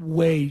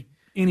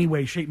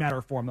way, shape, matter,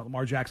 or form that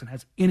Lamar Jackson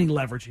has any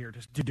leverage here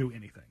to do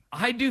anything.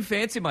 I do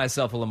fancy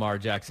myself a Lamar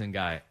Jackson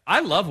guy.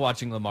 I love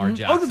watching Lamar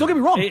Jackson. Oh, don't get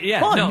me wrong.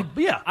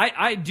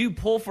 I do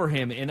pull for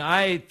him, and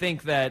I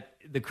think that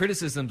the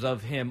criticisms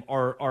of him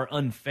are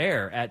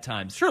unfair at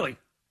times. Surely.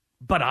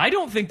 But I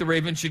don't think the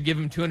Ravens should give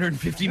him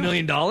 $250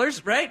 million,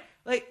 right?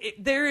 Like,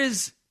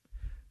 there's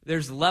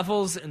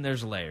levels and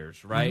there's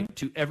layers, right,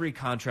 to every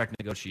contract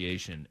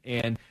negotiation.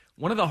 And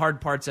one of the hard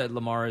parts that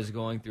Lamar is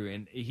going through,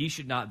 and he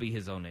should not be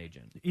his own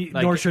agent.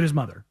 Nor should his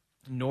mother.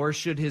 Nor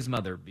should his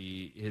mother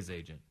be his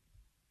agent.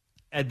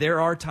 And there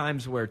are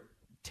times where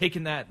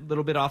taking that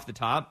little bit off the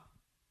top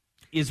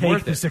is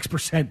worth it. Take the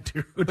 6%,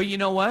 dude. But you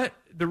know what?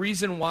 The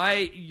reason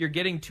why you're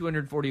getting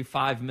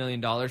 $245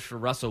 million for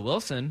Russell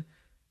Wilson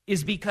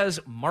is because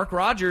Mark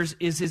Rodgers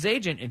is his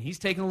agent, and he's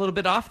taking a little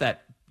bit off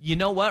that. You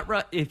know what?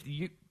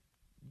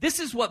 This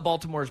is what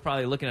Baltimore is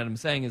probably looking at him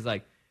saying is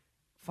like,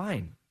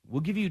 fine,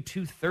 we'll give you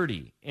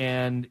 $230,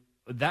 and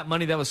that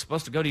money that was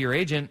supposed to go to your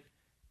agent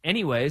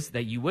anyways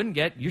that you wouldn't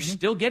get, you're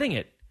still getting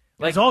it.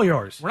 Like, it's all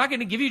yours. We're not going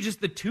to give you just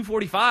the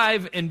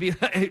 $245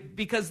 and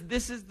because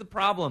this is the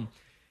problem,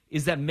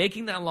 is that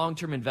making that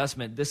long-term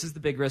investment, this is the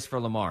big risk for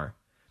Lamar,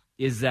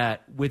 is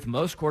that with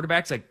most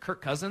quarterbacks like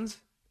Kirk Cousins,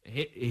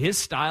 his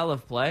style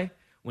of play,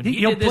 when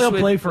he'll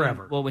play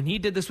forever. When he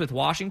did this with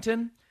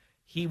Washington,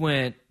 he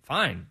went,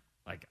 fine.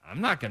 Like,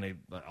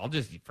 I'll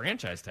just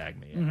franchise tag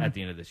me at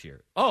the end of this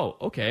year. Oh,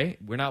 okay.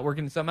 We're not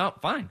working something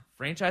out. Fine.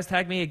 Franchise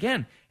tag me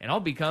again. And I'll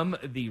become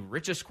the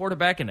richest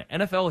quarterback in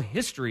NFL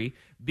history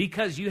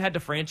because you had to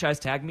franchise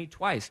tag me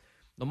twice.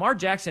 Lamar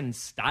Jackson's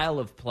style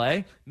of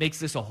play makes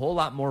this a whole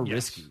lot more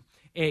risky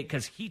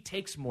because he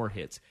takes more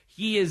hits.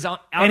 He is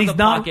out of the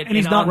pocket. And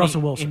he's not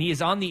Russell Wilson. And he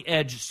is on the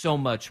edge so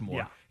much more.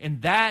 Yeah.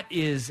 And that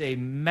is a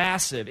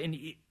massive, and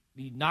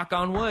knock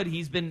on wood,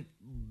 he's been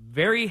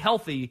very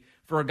healthy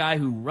for a guy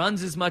who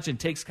runs as much and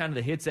takes kind of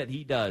the hits that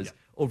he does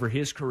over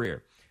his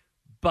career.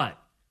 But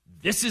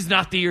this is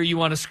not the year you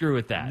want to screw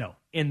with that. No.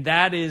 And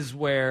that is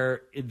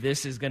where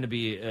this is going to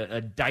be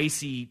a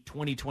dicey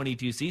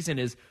 2022 season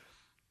is,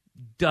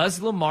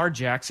 does Lamar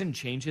Jackson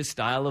change his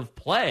style of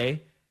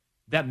play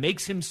that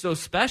makes him so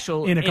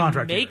special in a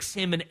contract and makes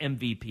him an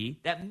MVP,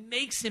 that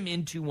makes him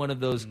into one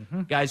of those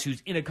guys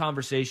who's in a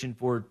conversation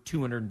for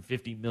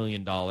 $250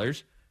 million?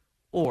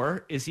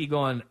 Or is he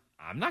going,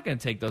 I'm not going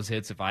to take those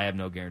hits if I have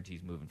no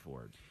guarantees moving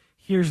forward?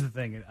 Here's the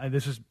thing.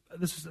 This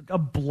is a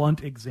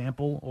blunt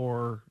example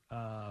or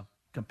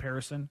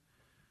comparison.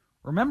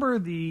 Remember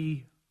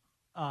the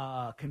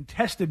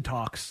contested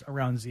talks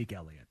around Zeke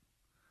Elliott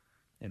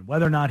and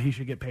whether or not he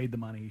should get paid the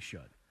money he should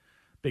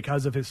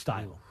because of his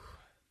style.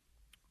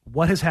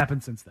 What has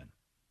happened since then?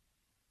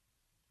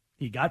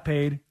 He got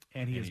paid,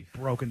 and he is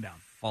broken down.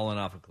 Fallen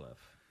off a cliff.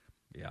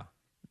 Yeah.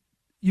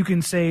 You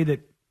can say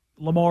that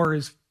Lamar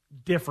is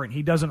different.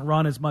 He doesn't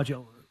run as much.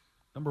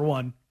 Number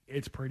one,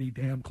 it's pretty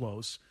damn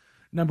close.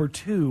 Number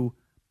two,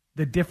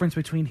 the difference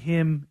between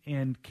him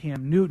and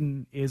Cam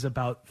Newton is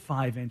about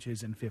 5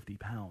 inches and 50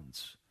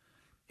 pounds.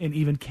 And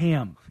even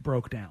Cam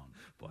broke down.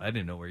 Boy, I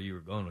didn't know where you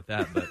were going with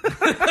that, but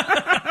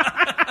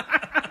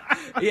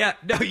yeah,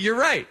 no, you're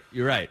right.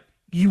 You're right.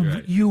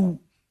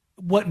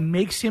 What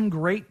makes him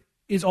great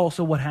is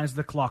also what has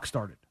the clock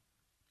started.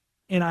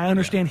 And I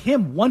understand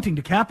him wanting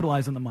to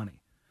capitalize on the money.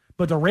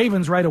 But the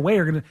Ravens right away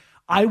are going to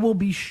 – I will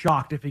be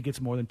shocked if he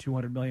gets more than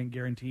 $200 million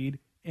guaranteed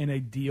in a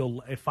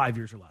deal at 5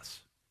 years or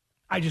less.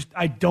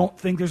 I don't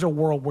think there's a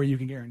world where you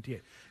can guarantee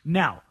it.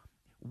 Now,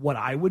 what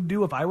I would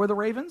do if I were the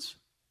Ravens,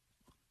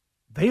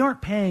 they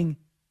aren't paying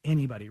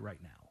anybody right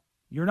now.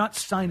 You're not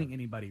signing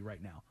anybody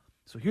right now.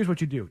 So here's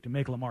what you do to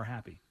make Lamar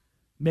happy.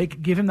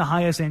 Give him the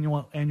highest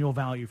annual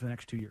value for the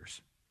next 2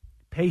 years.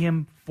 Pay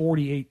him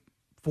 $48,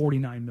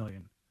 $49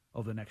 million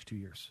over the next 2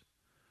 years.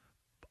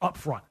 Up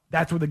front.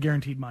 That's where the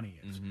guaranteed money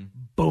is. Mm-hmm.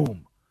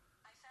 Boom.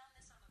 I found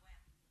this on the web.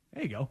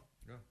 There you go.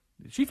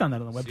 She found that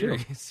on the web, too.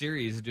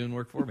 Siri is doing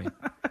work for me.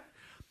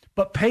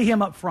 But pay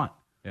him up front.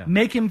 Yeah.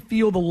 Make him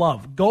feel the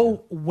love.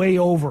 Go way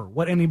over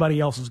what anybody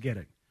else is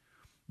getting.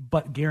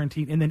 But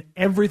guaranteed. And then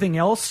everything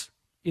else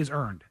is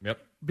earned. Yep.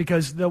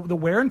 Because the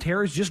wear and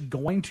tear is just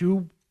going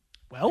to,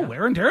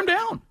 wear and tear him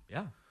down.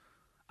 Yeah.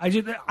 I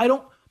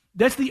don't.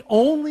 That's the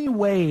only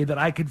way that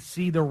I could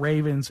see the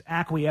Ravens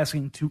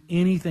acquiescing to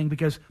anything,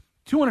 because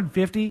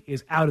 250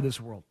 is out of this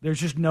world.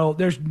 There's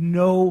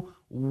no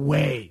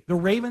way. The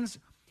Ravens,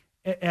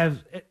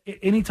 at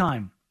any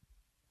time,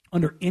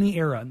 under any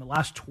era in the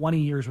last 20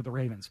 years with the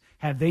Ravens,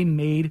 have they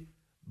made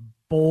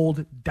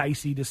bold,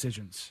 dicey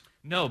decisions?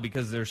 No,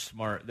 because they're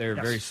smart. They're a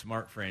very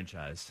smart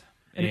franchise.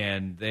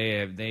 And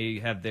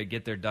they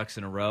get their ducks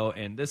in a row.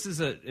 And this is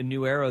a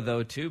new era,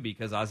 though, too,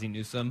 because Ozzie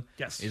Newsome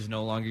is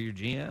no longer your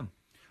GM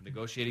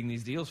negotiating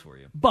these deals for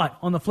you. But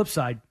on the flip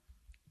side,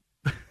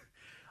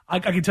 I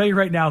can tell you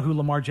right now who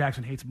Lamar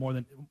Jackson hates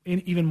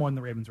even more than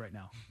the Ravens right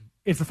now.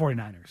 It's the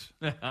 49ers.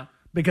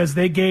 Because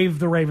they gave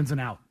the Ravens an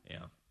out.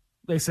 Yeah.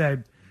 They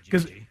said,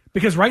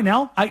 because right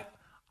now,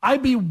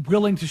 I'd be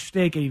willing to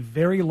stake a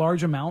very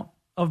large amount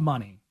of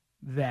money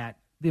that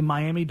the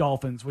Miami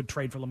Dolphins would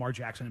trade for Lamar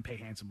Jackson and pay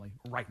handsomely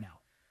right now.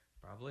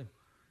 Probably.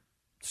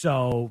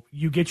 So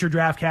you get your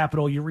draft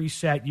capital, you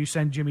reset, you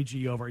send Jimmy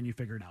G over, and you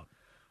figure it out.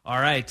 All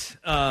right.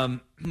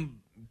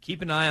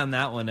 Keep an eye on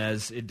that one,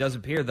 as it does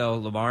appear, though,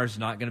 Lamar's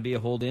not going to be a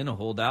hold-in, a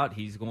hold-out.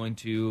 He's going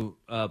to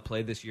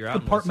play this year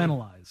out.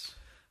 Compartmentalize.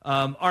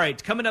 All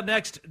right, coming up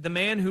next, the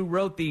man who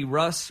wrote the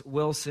Russ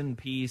Wilson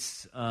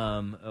piece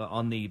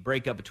on the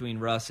breakup between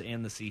Russ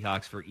and the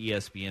Seahawks for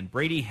ESPN,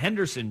 Brady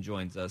Henderson,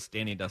 joins us.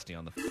 Danny and Dusty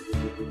on the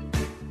phone.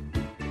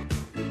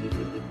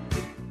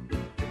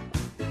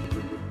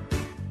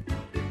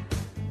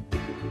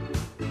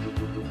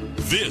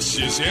 This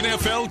is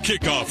NFL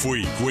Kickoff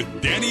Week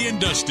with Danny and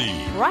Dusty.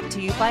 Brought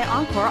to you by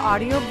Encore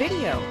Audio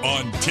Video.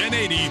 On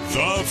 1080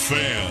 The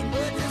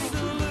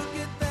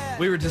Fan.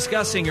 We were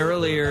discussing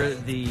earlier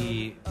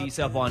the piece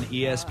up on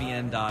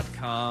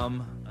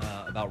ESPN.com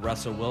about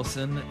Russell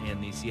Wilson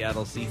and the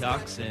Seattle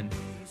Seahawks and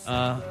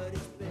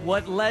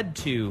what led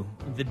to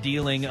the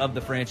dealing of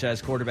the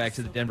franchise quarterback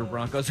to the Denver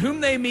Broncos,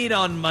 whom they meet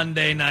on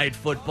Monday Night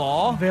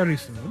Football. Very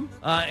soon.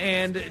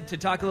 And to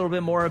talk a little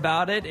bit more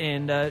about it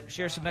and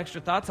share some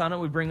extra thoughts on it,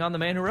 we bring on the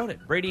man who wrote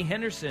it, Brady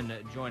Henderson,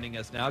 joining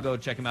us now. Go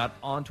check him out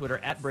on Twitter,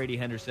 @Brady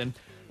Henderson.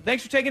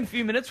 Thanks for taking a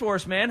few minutes for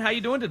us, man. How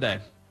you doing today?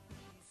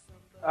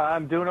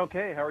 I'm doing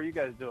okay. How are you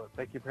guys doing?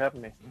 Thank you for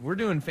having me. We're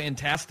doing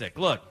fantastic.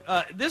 Look,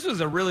 this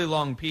was a really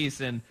long piece,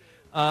 and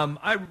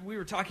we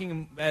were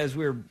talking as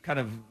we were kind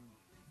of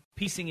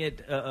piecing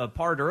it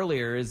apart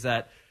earlier, is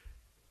that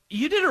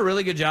you did a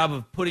really good job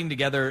of putting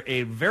together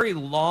a very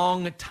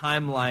long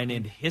timeline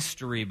in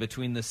history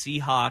between the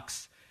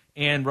Seahawks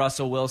and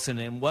Russell Wilson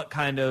and what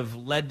kind of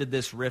led to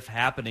this rift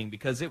happening,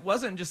 because it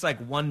wasn't just like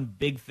one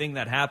big thing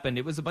that happened.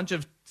 It was a bunch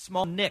of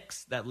small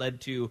nicks that led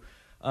to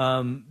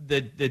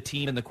the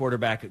team and the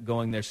quarterback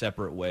going their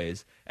separate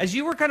ways. As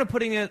you were kind of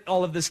putting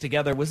all of this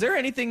together, was there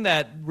anything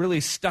that really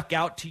stuck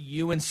out to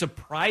you and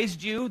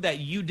surprised you that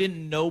you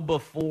didn't know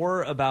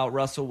before about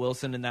Russell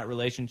Wilson and that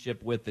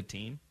relationship with the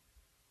team?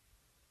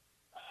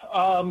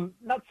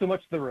 Not so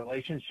much the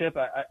relationship.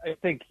 I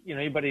think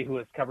anybody who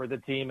has covered the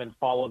team and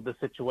followed the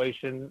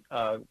situation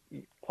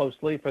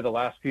closely for the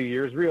last few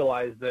years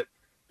realized that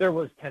there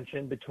was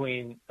tension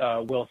between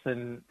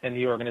Wilson and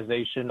the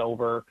organization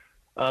over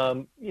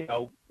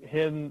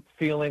him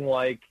feeling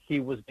like he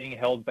was being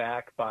held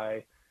back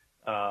by,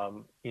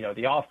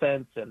 the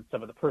offense and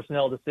some of the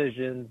personnel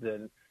decisions,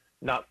 and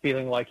not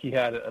feeling like he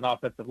had an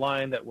offensive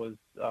line that was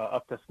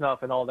up to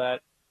snuff and all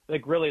that. I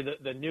think really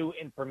the new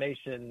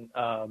information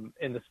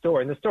in the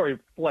story, and the story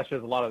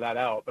fleshes a lot of that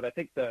out, but I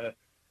think the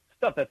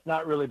stuff that's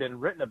not really been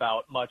written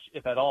about much,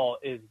 if at all,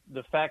 is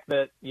the fact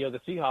that, the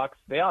Seahawks,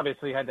 they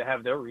obviously had to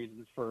have their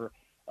reasons for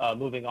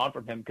moving on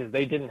from him because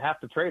they didn't have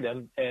to trade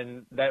him.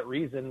 And that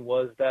reason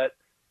was that,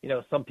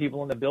 some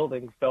people in the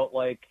building felt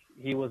like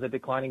he was a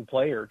declining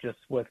player just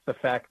with the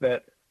fact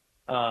that,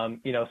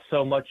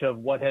 so much of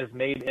what has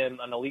made him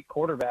an elite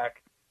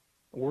quarterback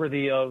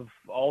worthy of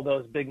all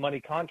those big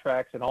money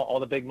contracts and all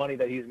the big money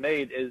that he's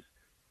made is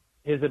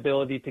his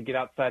ability to get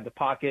outside the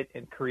pocket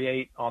and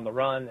create on the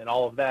run and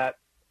all of that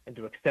and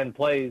to extend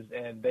plays.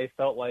 And they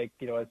felt like,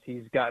 as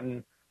he's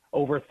gotten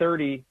over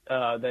 30,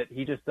 that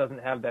he just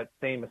doesn't have that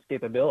same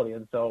escapability.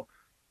 And so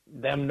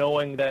them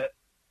knowing that,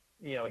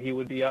 he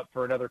would be up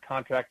for another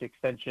contract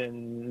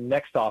extension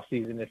next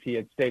offseason if he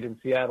had stayed in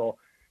Seattle,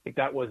 I think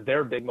that was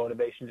their big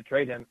motivation to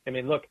trade him. I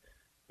mean, look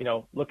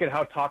at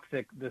how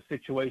toxic the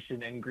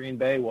situation in Green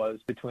Bay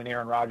was between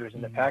Aaron Rodgers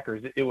and the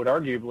Packers. It would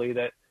arguably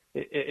that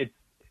it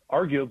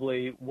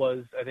arguably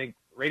was, I think,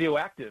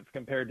 radioactive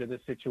compared to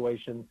this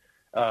situation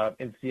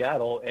in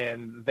Seattle,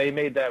 and they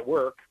made that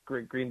work.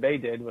 Green Bay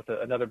did with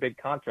another big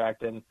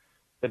contract, and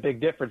the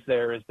big difference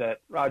there is that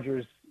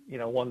Rodgers,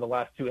 won the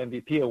last 2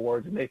 MVP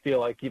awards, and they feel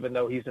like even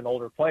though he's an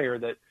older player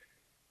that,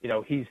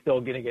 he's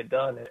still getting it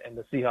done, and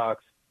the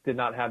Seahawks did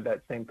not have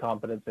that same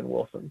confidence in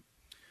Wilson.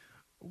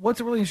 What's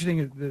really interesting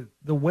is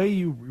the way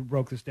you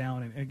broke this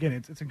down, and again,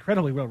 it's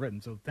incredibly well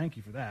written, so thank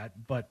you for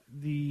that. But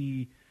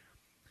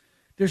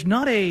there's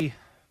not a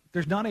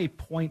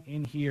point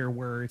in here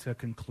where it's a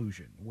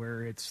conclusion,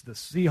 where it's the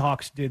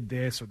Seahawks did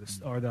this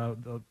or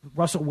the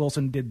Russell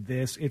Wilson did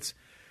this. It's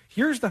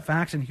here's the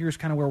facts and here's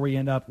kind of where we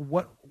end up.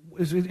 What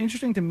is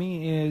interesting to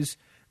me is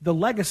the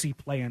legacy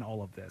play in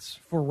all of this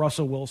for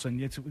Russell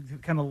Wilson. It's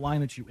kind of the line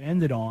that you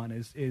ended on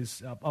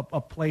is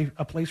a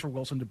place for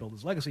Wilson to build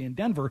his legacy in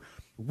Denver.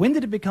 When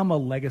did it become a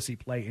legacy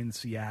play in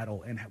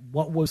Seattle, and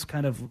what was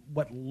kind of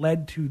what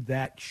led to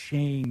that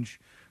change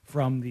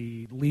from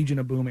the Legion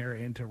of Boom era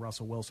into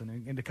Russell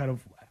Wilson, and to kind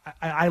of,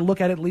 I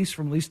look at it, at least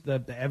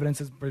the evidence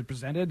that's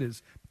presented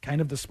is kind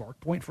of the spark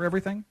point for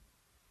everything.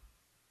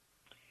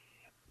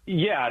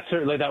 Yeah,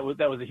 certainly that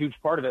was a huge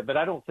part of it, but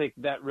I don't think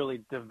that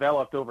really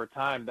developed over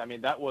time. I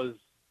mean, that was,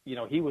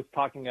 he was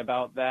talking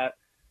about that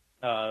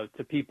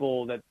to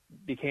people that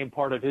became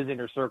part of his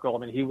inner circle. I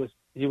mean,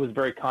 he was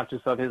very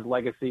conscious of his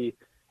legacy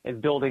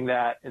and building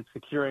that and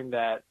securing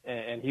that,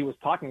 and he was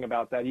talking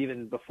about that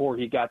even before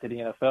he got to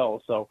the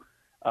NFL. So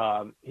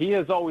he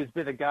has always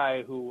been a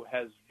guy who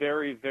has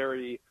very,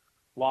 very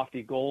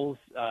lofty goals.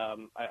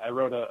 I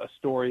wrote a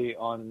story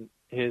on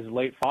his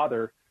late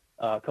father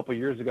a couple of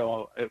years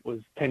ago. It was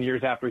 10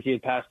 years after he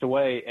had passed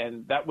away,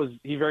 and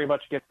he very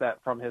much gets that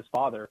from his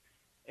father.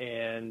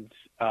 And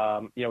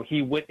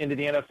he went into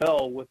the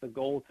NFL with the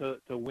goal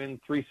to win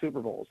 3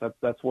 Super Bowls.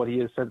 That's what he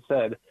has since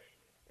said.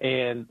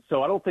 And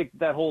so I don't think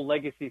that whole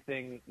legacy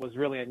thing was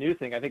really a new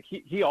thing. I think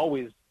he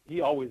always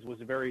was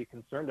very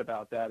concerned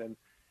about that and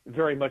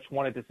very much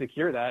wanted to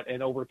secure that.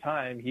 And over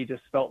time, he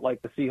just felt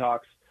like the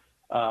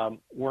Seahawks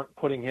weren't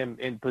putting him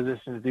in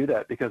position to do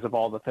that because of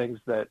all the things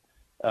that,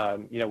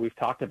 we've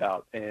talked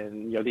about.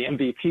 And, the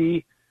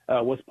MVP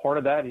was part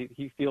of that.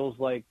 He feels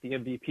like the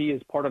MVP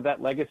is part of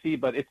that legacy,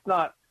 but it's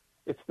not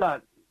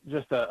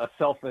just a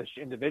selfish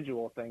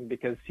individual thing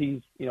because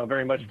he's,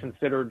 very much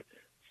considered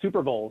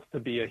Super Bowls to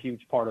be a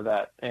huge part of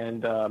that.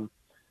 And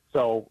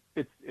so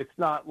it's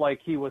not like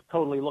he was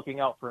totally looking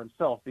out for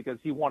himself because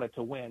he wanted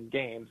to win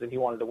games and he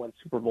wanted to win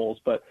Super Bowls,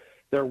 but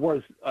there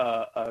was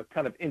a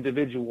kind of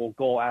individual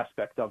goal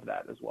aspect of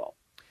that as well.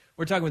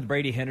 We're talking with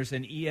Brady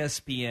Henderson.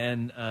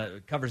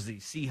 ESPN covers the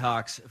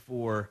Seahawks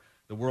for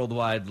the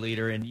Worldwide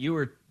Leader, and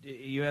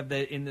you have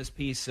in this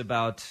piece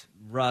about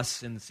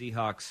Russ and the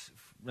Seahawks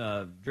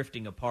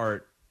drifting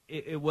apart.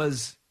 It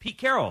was Pete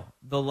Carroll,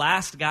 the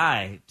last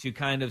guy to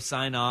kind of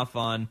sign off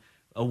on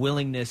a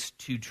willingness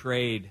to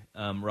trade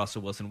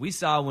Russell Wilson. We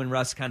saw when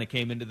Russ kind of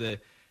came into the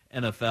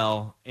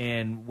NFL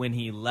and when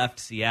he left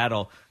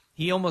Seattle,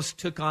 he almost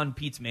took on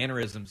Pete's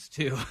mannerisms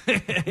too,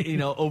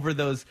 over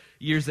those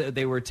years that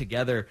they were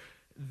together.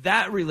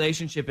 That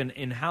relationship,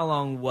 and how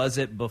long was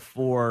it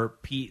before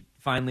Pete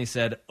finally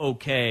said,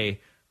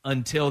 okay,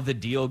 until the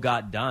deal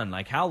got done?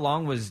 Like, how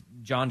long was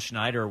John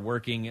Schneider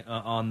working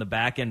on the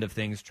back end of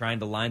things, trying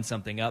to line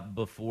something up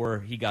before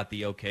he got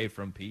the okay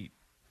from Pete?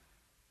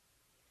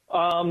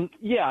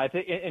 Yeah, I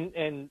think,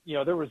 and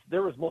there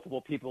was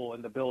multiple people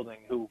in the building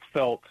who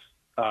felt,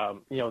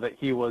 that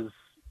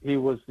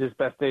his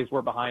best days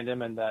were behind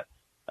him, and that,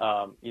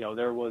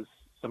 there was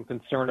some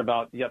concern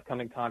about the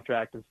upcoming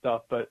contract and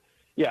stuff. But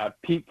yeah,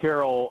 Pete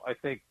Carroll, I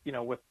think,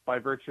 by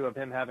virtue of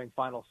him having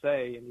final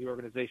say in the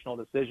organizational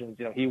decisions,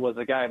 he was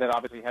a guy that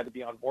obviously had to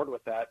be on board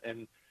with that.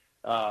 And,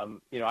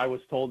 I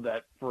was told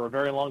that for a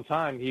very long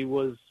time he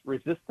was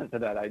resistant to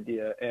that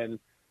idea and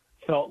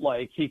felt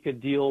like he could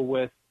deal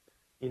with,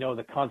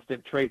 the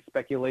constant trade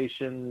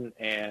speculation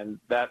and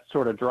that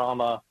sort of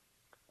drama.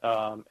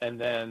 And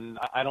then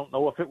I don't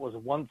know if it was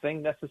one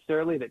thing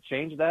necessarily that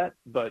changed that,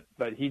 but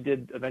he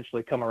did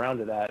eventually come around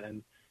to that.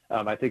 And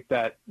I think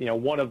that,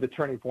 one of the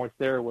turning points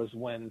there was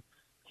when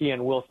he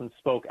and Wilson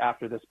spoke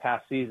after this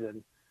past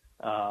season.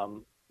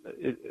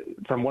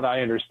 From what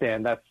I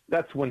understand,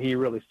 that's when he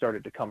really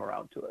started to come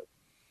around to it.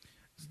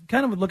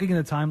 kind of looking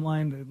at the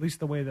timeline, at least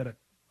the way that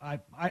I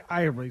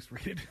at least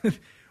read it,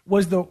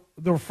 was the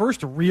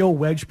first real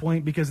wedge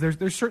point, because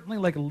there's certainly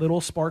like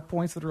little spark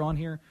points that are on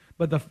here,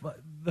 but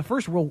the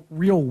first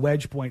real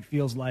wedge point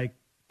feels like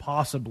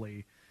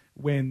possibly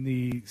when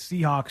the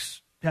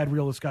Seahawks had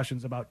real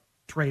discussions about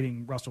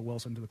trading Russell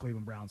Wilson to the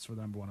Cleveland Browns for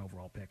the number 1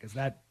 overall pick.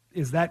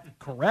 Is that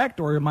correct,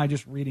 or am I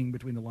just reading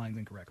between the lines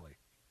incorrectly?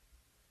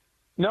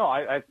 No,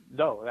 I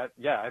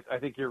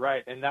think you're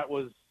right. And that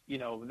was,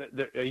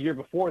 a year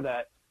before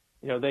that,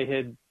 they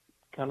had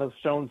kind of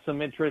shown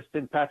some interest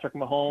in Patrick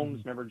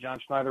Mahomes. Remember, John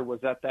Schneider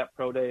was at that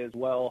pro day as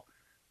well,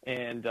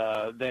 and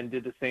then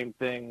did the same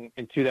thing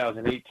in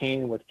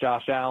 2018 with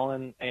Josh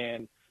Allen.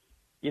 And,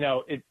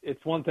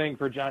 it's one thing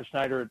for John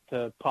Schneider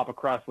to pop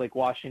across Lake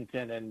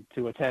Washington and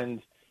to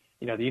attend,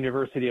 the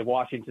University of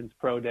Washington's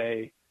pro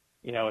day,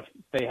 if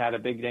they had a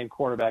big name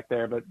quarterback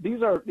there. But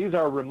these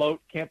are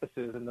remote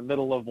campuses in the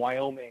middle of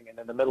Wyoming and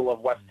in the middle of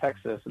West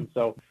Texas. And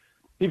so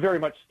he very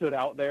much stood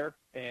out there,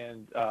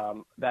 and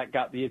that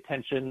got the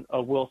attention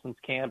of Wilson's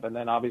camp. And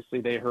then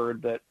obviously they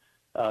heard that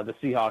the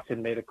Seahawks had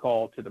made a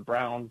call to the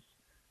Browns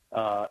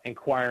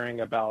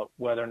inquiring about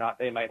whether or not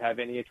they might have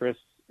any interest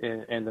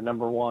in the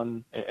number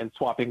 1 and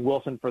swapping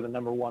Wilson for the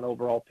number 1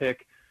 overall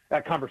pick.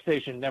 That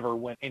conversation never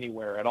went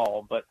anywhere at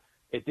all, but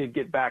it did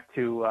get back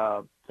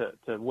to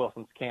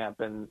Wilson's camp,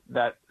 and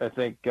that, I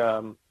think,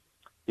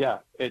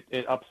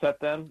 it upset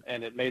them,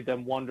 and it made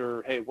them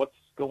wonder, hey, what's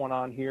going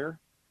on here?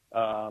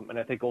 And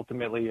I think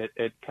ultimately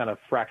it kind of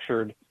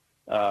fractured.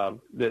 I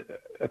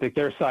think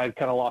their side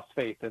kind of lost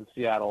faith in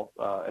Seattle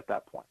at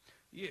that point.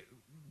 Yeah,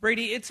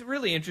 Brady, it's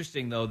really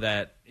interesting, though,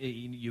 that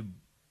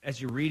as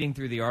you're reading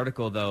through the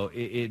article, though,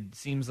 it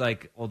seems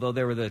like although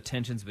there were the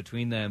tensions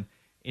between them,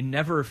 it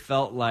never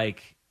felt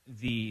like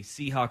the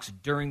Seahawks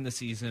during the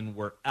season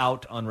were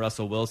out on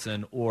Russell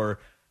Wilson, or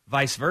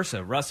vice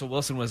versa. Russell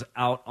Wilson was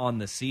out on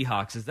the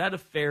Seahawks. Is that a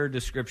fair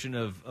description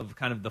of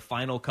kind of the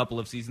final couple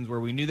of seasons where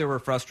we knew there were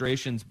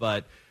frustrations,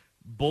 but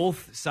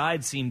both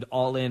sides seemed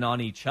all in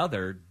on each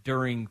other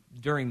during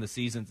the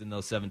seasons in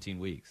those 17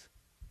 weeks?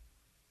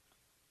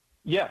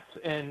 Yes,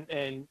 and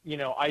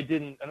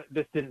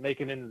this didn't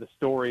make it into the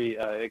story.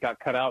 It got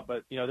cut out,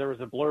 but there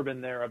was a blurb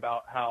in there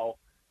about how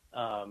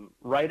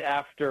right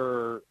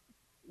after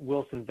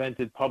Wilson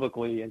vented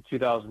publicly in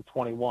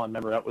 2021,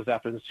 remember that was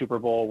after the Super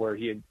Bowl where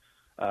he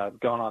had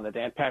gone on the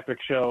Dan Patrick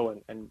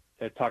show and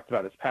had talked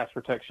about his pass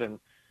protection.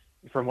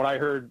 From what I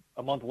heard,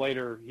 a month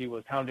later, he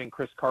was hounding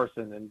Chris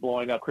Carson and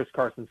blowing up Chris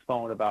Carson's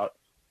phone about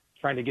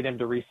trying to get him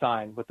to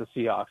re-sign with the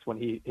Seahawks when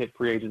he hit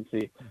free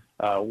agency.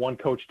 One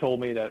coach told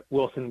me that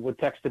Wilson would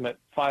text him at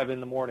 5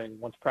 a.m.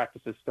 once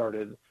practices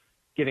started,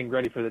 getting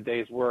ready for the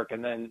day's work.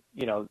 And then,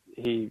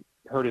 he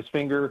hurt his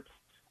finger,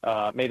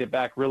 made it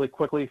back really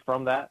quickly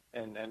from that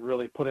and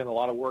really put in a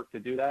lot of work to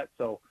do that.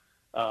 So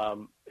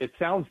it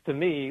sounds to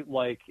me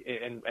like,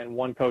 and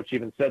one coach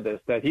even said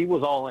this, that he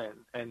was all in.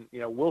 And,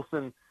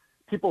 Wilson,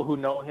 people who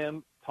know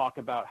him talk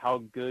about how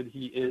good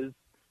he is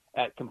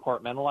at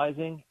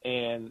compartmentalizing,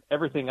 and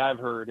everything I've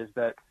heard is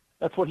that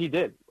that's what he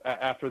did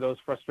after those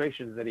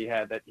frustrations that he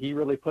had, that he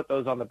really put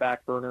those on the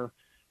back burner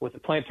with the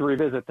plan to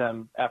revisit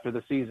them after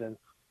the season.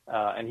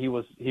 And he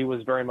was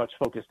very much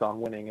focused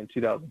on winning in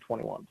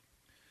 2021.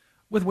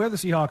 With where the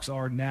Seahawks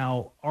are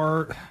now,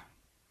 are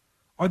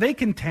they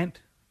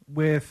content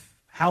with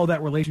how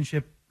that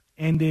relationship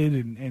ended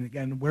and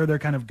again, where they're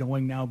kind of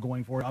going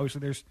forward?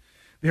 Obviously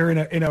they're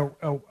in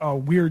a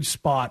weird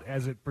spot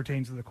as it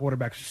pertains to the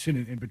quarterback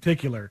in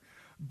particular.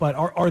 But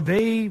are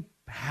they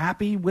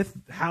happy with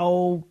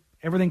how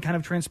everything kind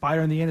of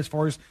transpired in the end as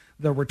far as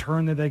the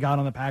return that they got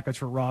on the package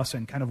for Russ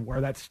and kind of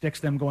where that sticks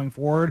them going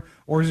forward?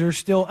 Or is there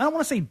still, I don't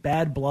want to say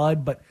bad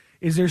blood, but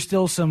is there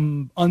still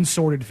some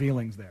unsorted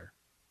feelings there?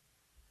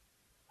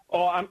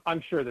 Oh,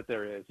 I'm sure that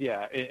there is,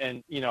 yeah.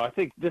 And I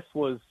think this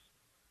was,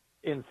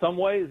 in some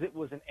ways, it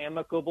was an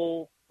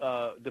amicable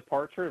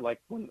departure. Like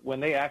when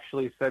they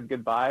actually said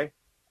goodbye,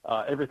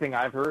 everything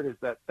I've heard is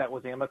that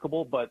was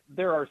amicable, but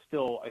there are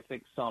still, I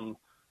think, some,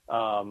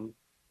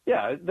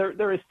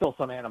 there is still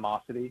some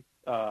animosity,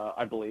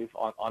 I believe,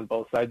 on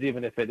both sides,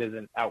 even if it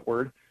isn't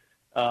outward.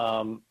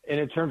 And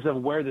in terms of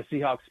where the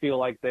Seahawks feel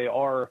like they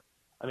are,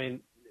 I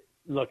mean,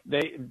 look,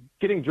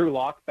 getting Drew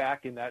Lock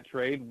back in that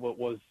trade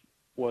was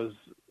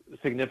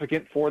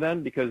significant for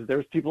them because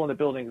there's people in the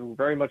building who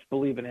very much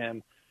believe in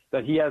him,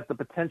 that he has the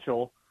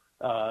potential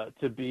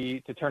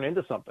to turn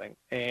into something.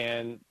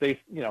 And they,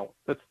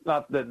 that's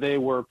not that they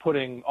were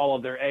putting all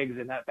of their eggs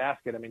in that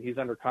basket. I mean, he's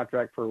under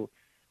contract for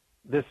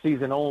this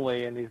season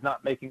only, and he's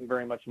not making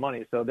very much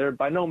money. So they're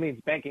by no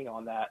means banking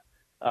on that.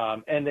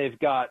 And they've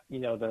got,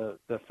 the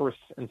first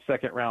and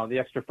second round, the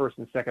extra first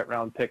and second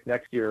round pick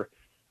next year.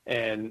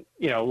 And,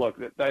 look,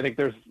 I think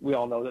we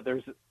all know that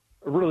there's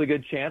a really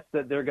good chance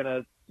that they're going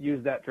to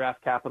use that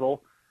draft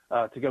capital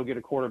to go get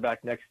a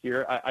quarterback next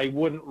year. I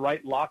wouldn't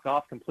write Locke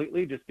off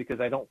completely just because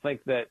I don't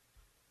think that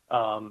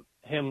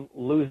him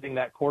losing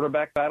that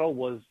quarterback battle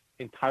was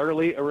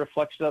entirely a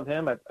reflection of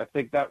him. I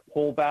think that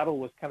whole battle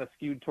was kind of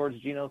skewed towards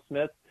Geno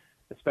Smith.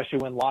 especially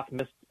when Locke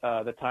missed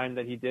the time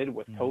that he did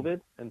with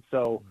COVID. And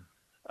so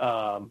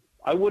I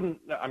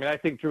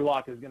think Drew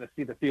Lock is going to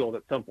see the field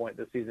at some point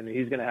this season.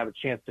 He's going to have a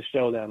chance to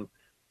show them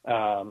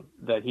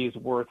that he's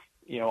worth,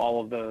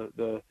 all of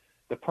the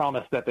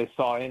promise that they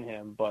saw in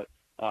him. But,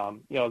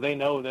 they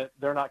know that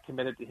they're not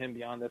committed to him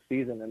beyond this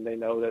season, and they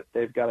know that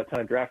they've got a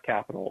ton of draft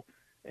capital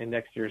in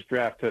next year's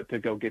draft to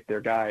go get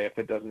their guy if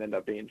it doesn't end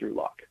up being Drew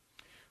Lock.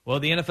 Well,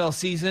 the NFL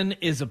season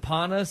is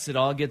upon us. It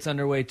all gets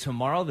underway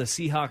tomorrow. The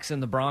Seahawks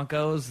and the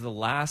Broncos, the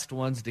last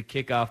ones to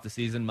kick off the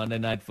season, Monday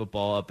Night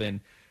Football up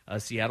in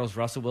Seattle's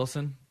Russell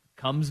Wilson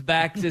comes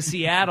back to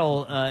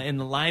Seattle in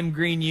the lime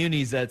green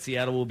unis that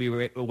Seattle will be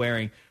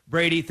wearing.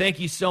 Brady, thank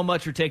you so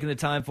much for taking the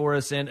time for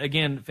us. And,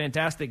 again,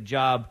 fantastic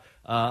job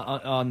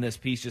on this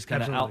piece, just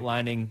kind of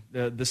outlining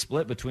the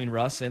split between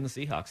Russ and the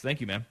Seahawks. Thank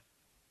you, man.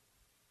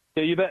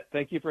 Yeah, you bet.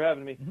 Thank you for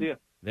having me. See ya.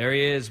 There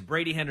he is,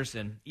 Brady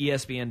Henderson,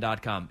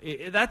 ESPN.com.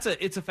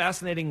 It's a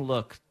fascinating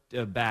look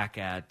back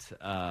at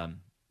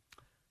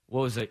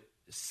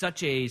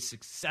such a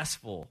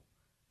successful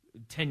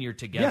tenure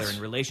together and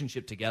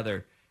relationship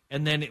together,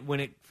 and then when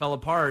it fell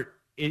apart,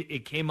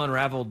 it came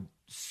unraveled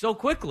so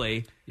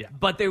quickly. Yeah,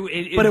 but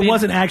it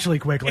wasn't actually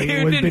quickly. It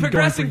had been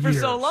progressing for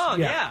so long.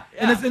 Yeah.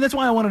 And that's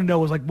why I wanted to know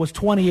was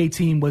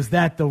 2018 was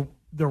that the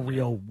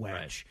real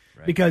wedge?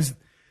 Right. Because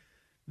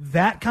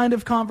that kind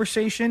of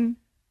conversation.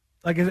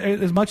 Like,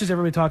 as much as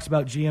everybody talks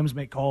about GMs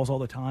make calls all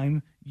the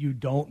time, you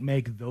don't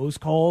make those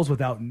calls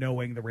without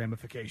knowing the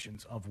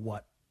ramifications of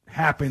what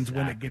happens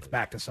when it gets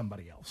back to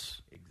somebody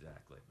else.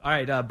 Exactly. All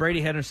right,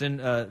 Brady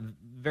Henderson,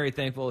 very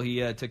thankful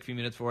he took a few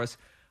minutes for us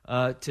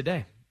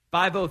today.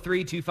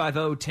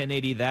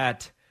 503-250-1080,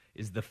 that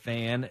is the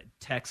Fan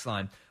text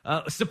line.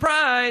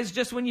 Surprise,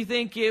 just when you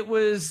think it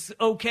was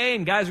okay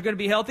and guys are going to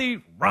be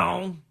healthy,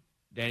 wrong.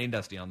 Danny and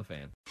Dusty on the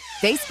Fan.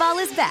 Baseball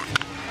is back,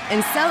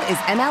 and so is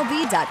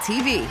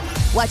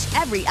MLB.tv. Watch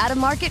every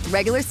out-of-market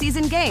regular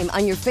season game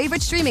on your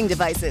favorite streaming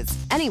devices,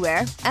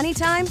 anywhere,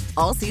 anytime,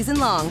 all season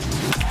long.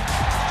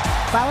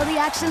 Follow the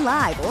action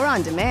live or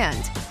on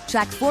demand.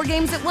 Track 4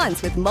 games at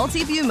once with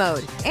multi-view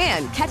mode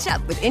and catch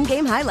up with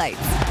in-game highlights.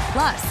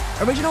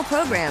 Plus, original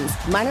programs,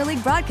 minor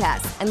league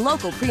broadcasts, and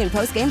local pre- and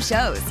post-game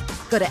shows.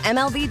 Go to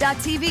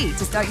MLB.tv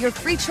to start your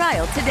free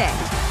trial today.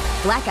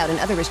 Blackout and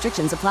other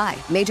restrictions apply.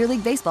 Major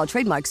League Baseball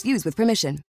trademarks used with permission.